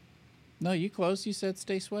 No, you closed. You said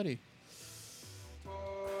stay sweaty.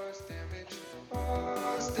 Force damage.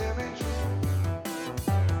 Force damage.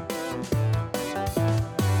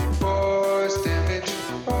 Force damage.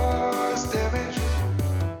 Force damage.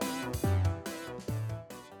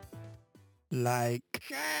 Like,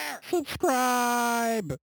 share, subscribe.